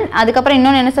லெமன், அதுக்கப்புறம்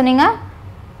இன்னொன்னு என்ன சொன்னீங்க?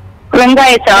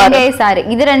 வெங்காய சாறு.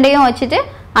 இது ரெண்டையும் வச்சுட்டு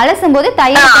அலசும் போது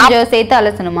தயிர் கொஞ்சம் சேர்த்து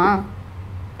அலசணுமா?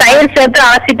 தயிர் சேர்த்து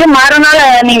அலசிட்டு மறுநாள்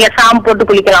நீங்க ஷாம்பு போட்டு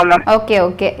குளிக்கலாம் மேம். ஓகே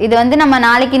ஓகே, இது வந்து நம்ம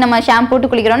நாளைக்கு நம்ம ஷாம்பு போட்டு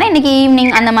குளிக்கிறோம்னா இன்னைக்கு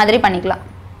ஈவினிங் அந்த மாதிரி பண்ணிக்கலாம்.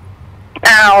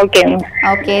 Okay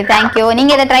okay, thank you.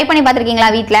 நீங்க இத ட்ரை பண்ணி பாத்திருக்கீங்களா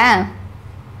வீட்ல?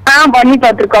 பண்ணி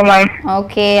பாத்துறோம் மேம்.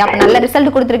 ஓகே, அப்ப நல்ல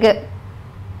ரிசல்ட் கொடுத்திருக்கு.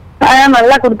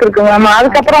 நல்லா கொடுத்திருக்கு மேம்.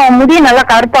 அதுக்கப்புறம் முடி நல்லா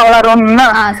கருப்பா வளரணும்னா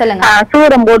சொல்லுங்க.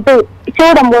 சூடம்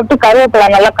போட்டு கருவேப்பிலை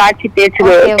நல்லா காய்ச்சி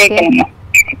தேய்க்கணும்.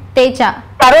 தேய்ச்சா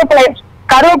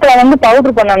கருவேப்பிலை வந்து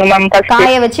பவுடர் பண்ணணும் மேம்.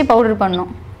 காய வச்சு பவுடர்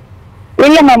பண்ணணும்.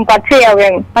 இல்ல மேம், பச்சையாவே.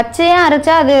 பச்சையா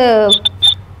அரைச்சா அது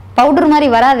பவுடர் மாதிரி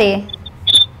வராதே.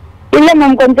 இல்ல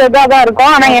மேம், கொஞ்சம் இதாதான்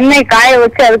இருக்கும். ஆனா எண்ணெய் காய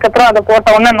வச்சு அதுக்கப்புறம் அதை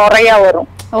போட்ட உடனே நுரையா வரும்.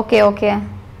 ஓகே ஓகே,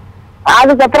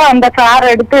 அதுக்கப்புறம் அந்த சாறு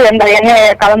எடுத்து அந்த எண்ணெயை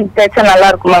கலந்து தேய்ச்சா நல்லா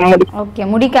இருக்கும் மேம் முடி. ஓகே,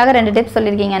 முடிக்காக 2 டிப்ஸ்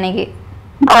சொல்லிருக்கீங்க அன்னைக்கு.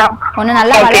 ஒண்ணு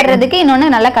நல்லா வளர்றதுக்கு,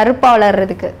 இன்னொன்னு நல்லா கருப்பா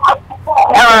வளர்றதுக்கு.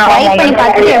 ட்ரை பண்ணி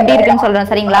பார்த்துட்டு எப்படி இருக்குன்னு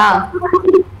சொல்றேன், சரிங்களா?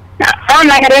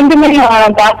 நாங்க 2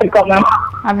 பாத்துருக்கோம் மேம்.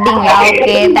 அப்படிங்களா?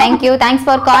 Okay, thank you. Thanks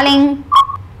for calling.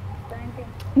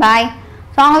 Bye.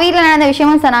 So அவங்க வீட்டில் நடந்த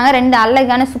விஷயமும் சொன்னாங்க, 2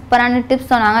 அழகான சூப்பரான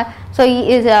டிப்ஸ் சொன்னாங்க. ஸோ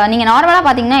நீங்கள் நார்மலாக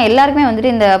பார்த்தீங்கன்னா எல்லாருக்குமே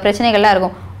வந்துட்டு இந்த பிரச்சனைகள்லாம்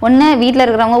இருக்கும். ஒன்று, வீட்டில்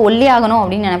இருக்கிறவங்க ஒல்லி ஆகணும்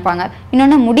அப்படின்னு நினைப்பாங்க.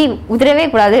 இன்னொன்று, முடி உதிரவே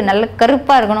கூடாது, நல்ல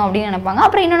கருப்பாக இருக்கணும் அப்படின்னு நினைப்பாங்க.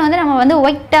 அப்புறம் இன்னொன்று வந்து நம்ம வந்து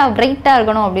ஒயிட்டாக பிரைட்டாக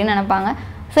இருக்கணும் அப்படின்னு நினைப்பாங்க.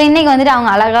 ஸோ இன்றைக்கி வந்துட்டு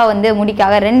அவங்க அழகாக வந்து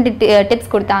முடிக்காக 2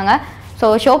 டிப்ஸ் கொடுத்தாங்க. ஸோ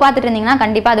ஷோ பார்த்துட்டு இருந்தீங்கன்னா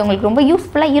கண்டிப்பாக அது உங்களுக்கு ரொம்ப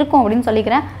யூஸ்ஃபுல்லாக இருக்கும் அப்படின்னு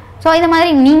சொல்லிக்கிறேன். ஸோ இந்த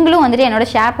மாதிரி நீங்களும் வந்துட்டு என்னோட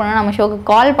ஷேர் பண்ணணும், நம்ம ஷோக்கு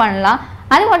கால் பண்ணலாம்.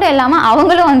 அது மட்டும் இல்லாமல்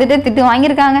அவங்களும் வந்துட்டு திட்டு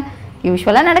வாங்கியிருக்காங்க,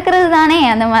 யூஸ்வலாக நடக்கிறது தானே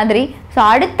அந்த மாதிரி. ஸோ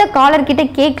அடுத்த காலர்கிட்ட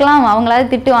கேட்கலாம்,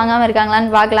 அவங்களாவது திட்டு வாங்காமல்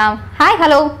இருக்காங்களான்னு பார்க்கலாம். Hi,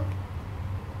 hello.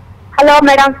 Hello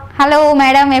madam. Hello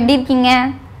madam, எப்படி இருக்கீங்க?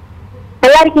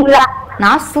 நல்லா இருக்கீங்களா?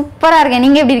 நான் சூப்பரா இருக்கேன்,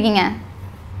 நீங்க எப்படி இருக்கீங்க?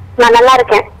 நான் நல்லா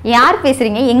இருக்கேன். யார்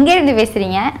பேசுறீங்க? எங்க இருந்து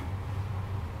பேசுறீங்க?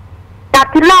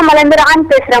 நான் திருவண்ணாமலையில இருந்து ராணி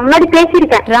பேசுறேன். முன்னாடி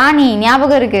பேசியிருக்கேன். ராணி,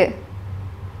 ஞாபகம் இருக்கு.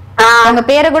 உங்க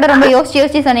பேரை கூட ரொம்ப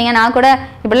யோசிச்சு சொன்னீங்க. நான் கூட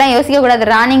இப்படிலாம் யோசிக்க கூடாது,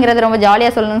 ராணிங்கிறது ரொம்ப ஜாலியா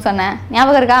சொல்லணும்னு சொன்னேன்.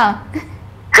 ஞாபகம் இருக்கா?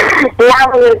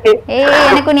 ஞாபகம் இருக்கு.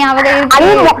 எனக்கும் ஞாபகம்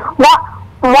இருக்கு.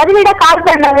 மதுவிட கால்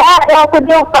பண்ணல,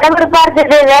 கொஞ்சம் படபடப்பா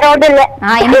இருந்தது, வேற ஒன்றும் இல்ல.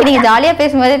 இன்னைக்கு நீங்க ஜாலியா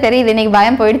பேசும்போதே தெரியுது இன்னைக்கு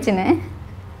பயம் போயிடுச்சுன்னு.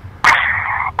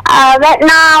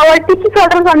 நான் ஒரு டிப்ஸ்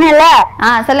சொல்றேன்னு சொன்னேன்ல.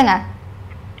 சொல்லுங்க.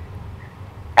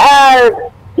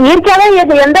 இயற்கையாவே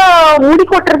எந்த முடி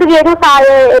கொட்டுறதுக்கு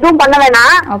எதுவும் பண்ண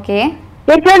வேணாம். ஓகே.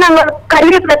 இயற்கையா நாங்க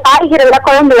கருவேப்பிலை தாளிக்கிறோம்ல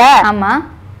குழம்புல. ஆமா.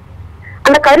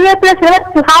 அந்த கருவேப்பிலை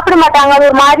சிலர் சாப்பிட மாட்டாங்க, அது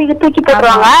ஒரு மாதிரி தூக்கி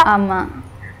போடுவாங்க. ஆமா.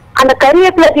 அந்த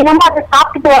கருவேப்பிலை தினமும் அதை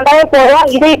சாப்பிட்டுட்டு வந்தாலே போதும்,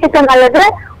 இதயத்துக்கு நல்லது,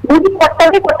 முடி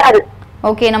கொட்டவே கொட்டாது.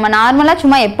 ஓகே, நம்ம நார்மலா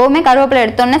சும்மா எப்பவுமே கருவேப்பிலை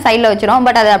எடுத்தோன்னே சைடுல வச்சிரும்.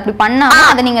 பட் அதை அப்படி பண்ணாம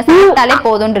அதை நீங்க சாப்பிட்டாலே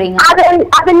போதும்ன்றீங்க.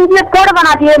 அதை நீங்க போட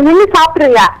வேணாம், அதை நின்று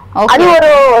சாப்பிடுங்க. அது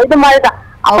ஒரு இது மாதிரிதான்,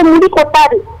 அப்ப முடி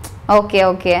கொட்டாது. ஓகே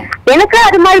ஓகே, எனக்கு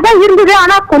அது மாதிரிதான் இருந்தது.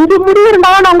 ஆனா கொஞ்சம் முடி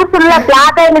இருந்தாலும் நாங்க சொல்லல,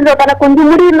 பிளாட்டா இருந்தது, கொஞ்சம்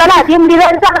முடி இருந்தாலும் அதே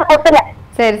முடிதான் இருக்கு, அதை கொட்டல.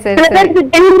 சரி சரி. சில பேருக்கு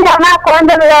தெரிஞ்சானா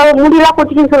குழந்தை முடியெல்லாம்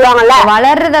கொட்டின்னு சொல்லுவாங்கல்ல,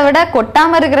 வளர்றத விட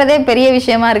கொட்டாம இருக்கிறதே பெரிய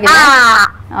விஷயமா இருக்கு.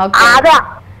 அதான்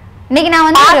இன்னைக்கு நான்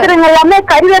வந்து பாக்குறவங்க எல்லாமே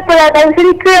கருவேப்பிலை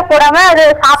கீழே போடாம அது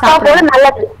சாப்பிட்டா போல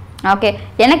நல்லது. ஓகே,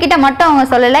 எனக்கிட்ட மட்டும் அவங்க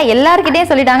சொல்லல,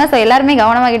 எல்லார்கிட்டயும் சொல்லிட்டாங்க. ஸோ எல்லாருமே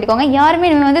கவனமா கேட்டுக்கோங்க,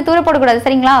 யாருமே நீங்க வந்து தூர போடக்கூடாது,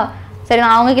 சரிங்களா? சரி,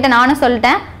 நான் அவங்க கிட்ட நானும்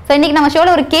சொல்லிட்டேன். ஸோ இன்னைக்கு நம்ம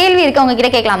ஷோல ஒரு கேள்வி இருக்கு, அவங்க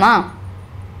கிட்ட கேட்கலாமா?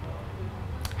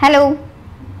 ஹலோ.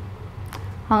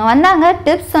 அவங்க வந்தாங்க,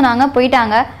 டிப்ஸ் சொன்னாங்க,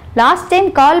 போயிட்டாங்க. லாஸ்ட் டைம்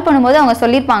கால் பண்ணும்போது அவங்க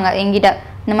சொல்லியிருப்பாங்க என்கிட்ட,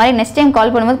 இந்த மாதிரி நெக்ஸ்ட் டைம்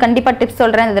கால் பண்ணும்போது கண்டிப்பாக டிப்ஸ்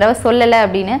சொல்கிறேன், இந்த தடவை சொல்லலை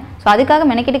அப்படின்னு. ஸோ அதுக்காக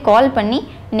மெனக்கிட்டு கால் பண்ணி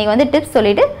இன்றைக்கி வந்து டிப்ஸ்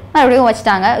சொல்லிவிட்டு மறுபடியும்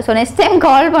வச்சுட்டாங்க. ஸோ நெக்ஸ்ட் டைம்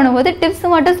கால் பண்ணும்போது டிப்ஸ்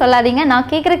மட்டும் சொல்லாதீங்க, நான்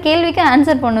கேட்குற கேள்விக்கு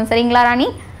ஆன்சர் பண்ணணும், சரிங்களா ராணி?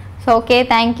 So okay,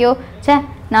 thank you. சே,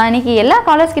 நான் இன்னைக்கு எல்லா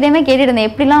காலர்ஸ் கிட்டேயுமே கேட்டுட்டு இருந்தேன்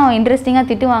எப்படிலாம் இன்ட்ரெஸ்டிங்காக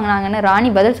திட்டு வாங்கினாங்கன்னு. ராணி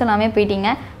பதில் சொல்லாமே போயிட்டீங்க.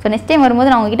 ஸோ நெக்ஸ்ட் டைம் வரும்போது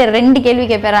நான் உங்ககிட்ட 2 கேள்வி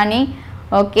கேட்பேன் ராணி.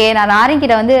 ஓகே, நான்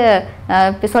ராணிக்கிட்ட வந்து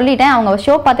இப்போ சொல்லிட்டேன். அவங்க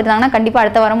ஷோ பார்த்துட்டாங்கன்னா கண்டிப்பாக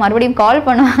அடுத்த வாரம் மறுபடியும் கால்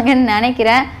பண்ணுவாங்கன்னு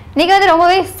நினைக்கிறேன். இன்றைக்கி வந்து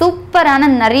ரொம்பவே சூப்பரான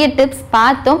நிறைய டிப்ஸ்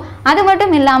பார்த்தோம். அது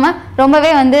மட்டும் இல்லாமல்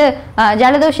ரொம்பவே வந்து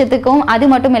ஜலதோஷத்துக்கும் அது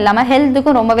மட்டும் இல்லாமல்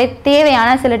ஹெல்த்துக்கும் ரொம்பவே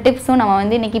தேவையான சில டிப்ஸும் நம்ம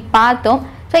வந்து இன்றைக்கி பார்த்தோம்.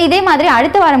 ஸோ இதே மாதிரி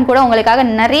அடுத்த வாரம் கூட உங்களுக்காக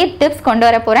நிறைய டிப்ஸ் கொண்டு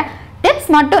வர போகிறேன். டிப்ஸ்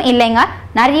மட்டும் இல்லைங்க,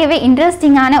 நிறையவே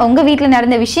இன்ட்ரெஸ்டிங்கான உங்கள் வீட்டில்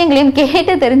நடந்த விஷயங்களையும்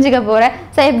கேட்டு தெரிஞ்சுக்க போகிறேன்.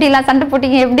 ஸோ எப்படிலாம் சண்டை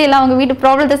போட்டிங்க, எப்படிலாம் உங்கள் வீட்டு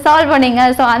ப்ராப்ளத்தை சால்வ் பண்ணீங்க,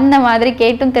 ஸோ அந்த மாதிரி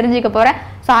கேட்டும் தெரிஞ்சுக்க போகிறேன்.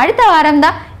 ஸோ அடுத்த வாரம்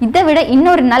தான் இதை விட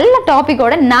இன்னொரு நல்ல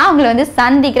டாப்பிக்கோட நான் உங்களை வந்து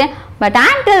சந்திக்கிறேன். But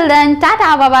until then, tata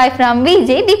bye-bye from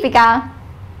VJ Deepika.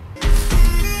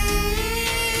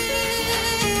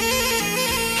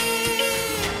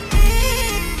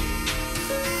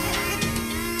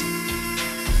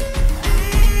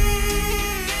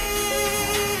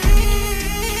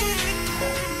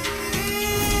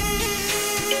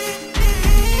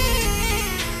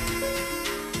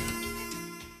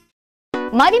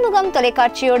 Mathimugam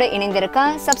தொலைக்காட்சியோடு இணைந்திருக்க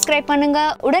சப்ஸ்கிரைப் பண்ணுங்க.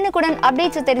 உடனுக்குடன்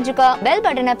அப்டேட்ஸ் தெரிஞ்சுக்க பெல்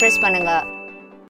பட்டனை பிரஸ் பண்ணுங்க.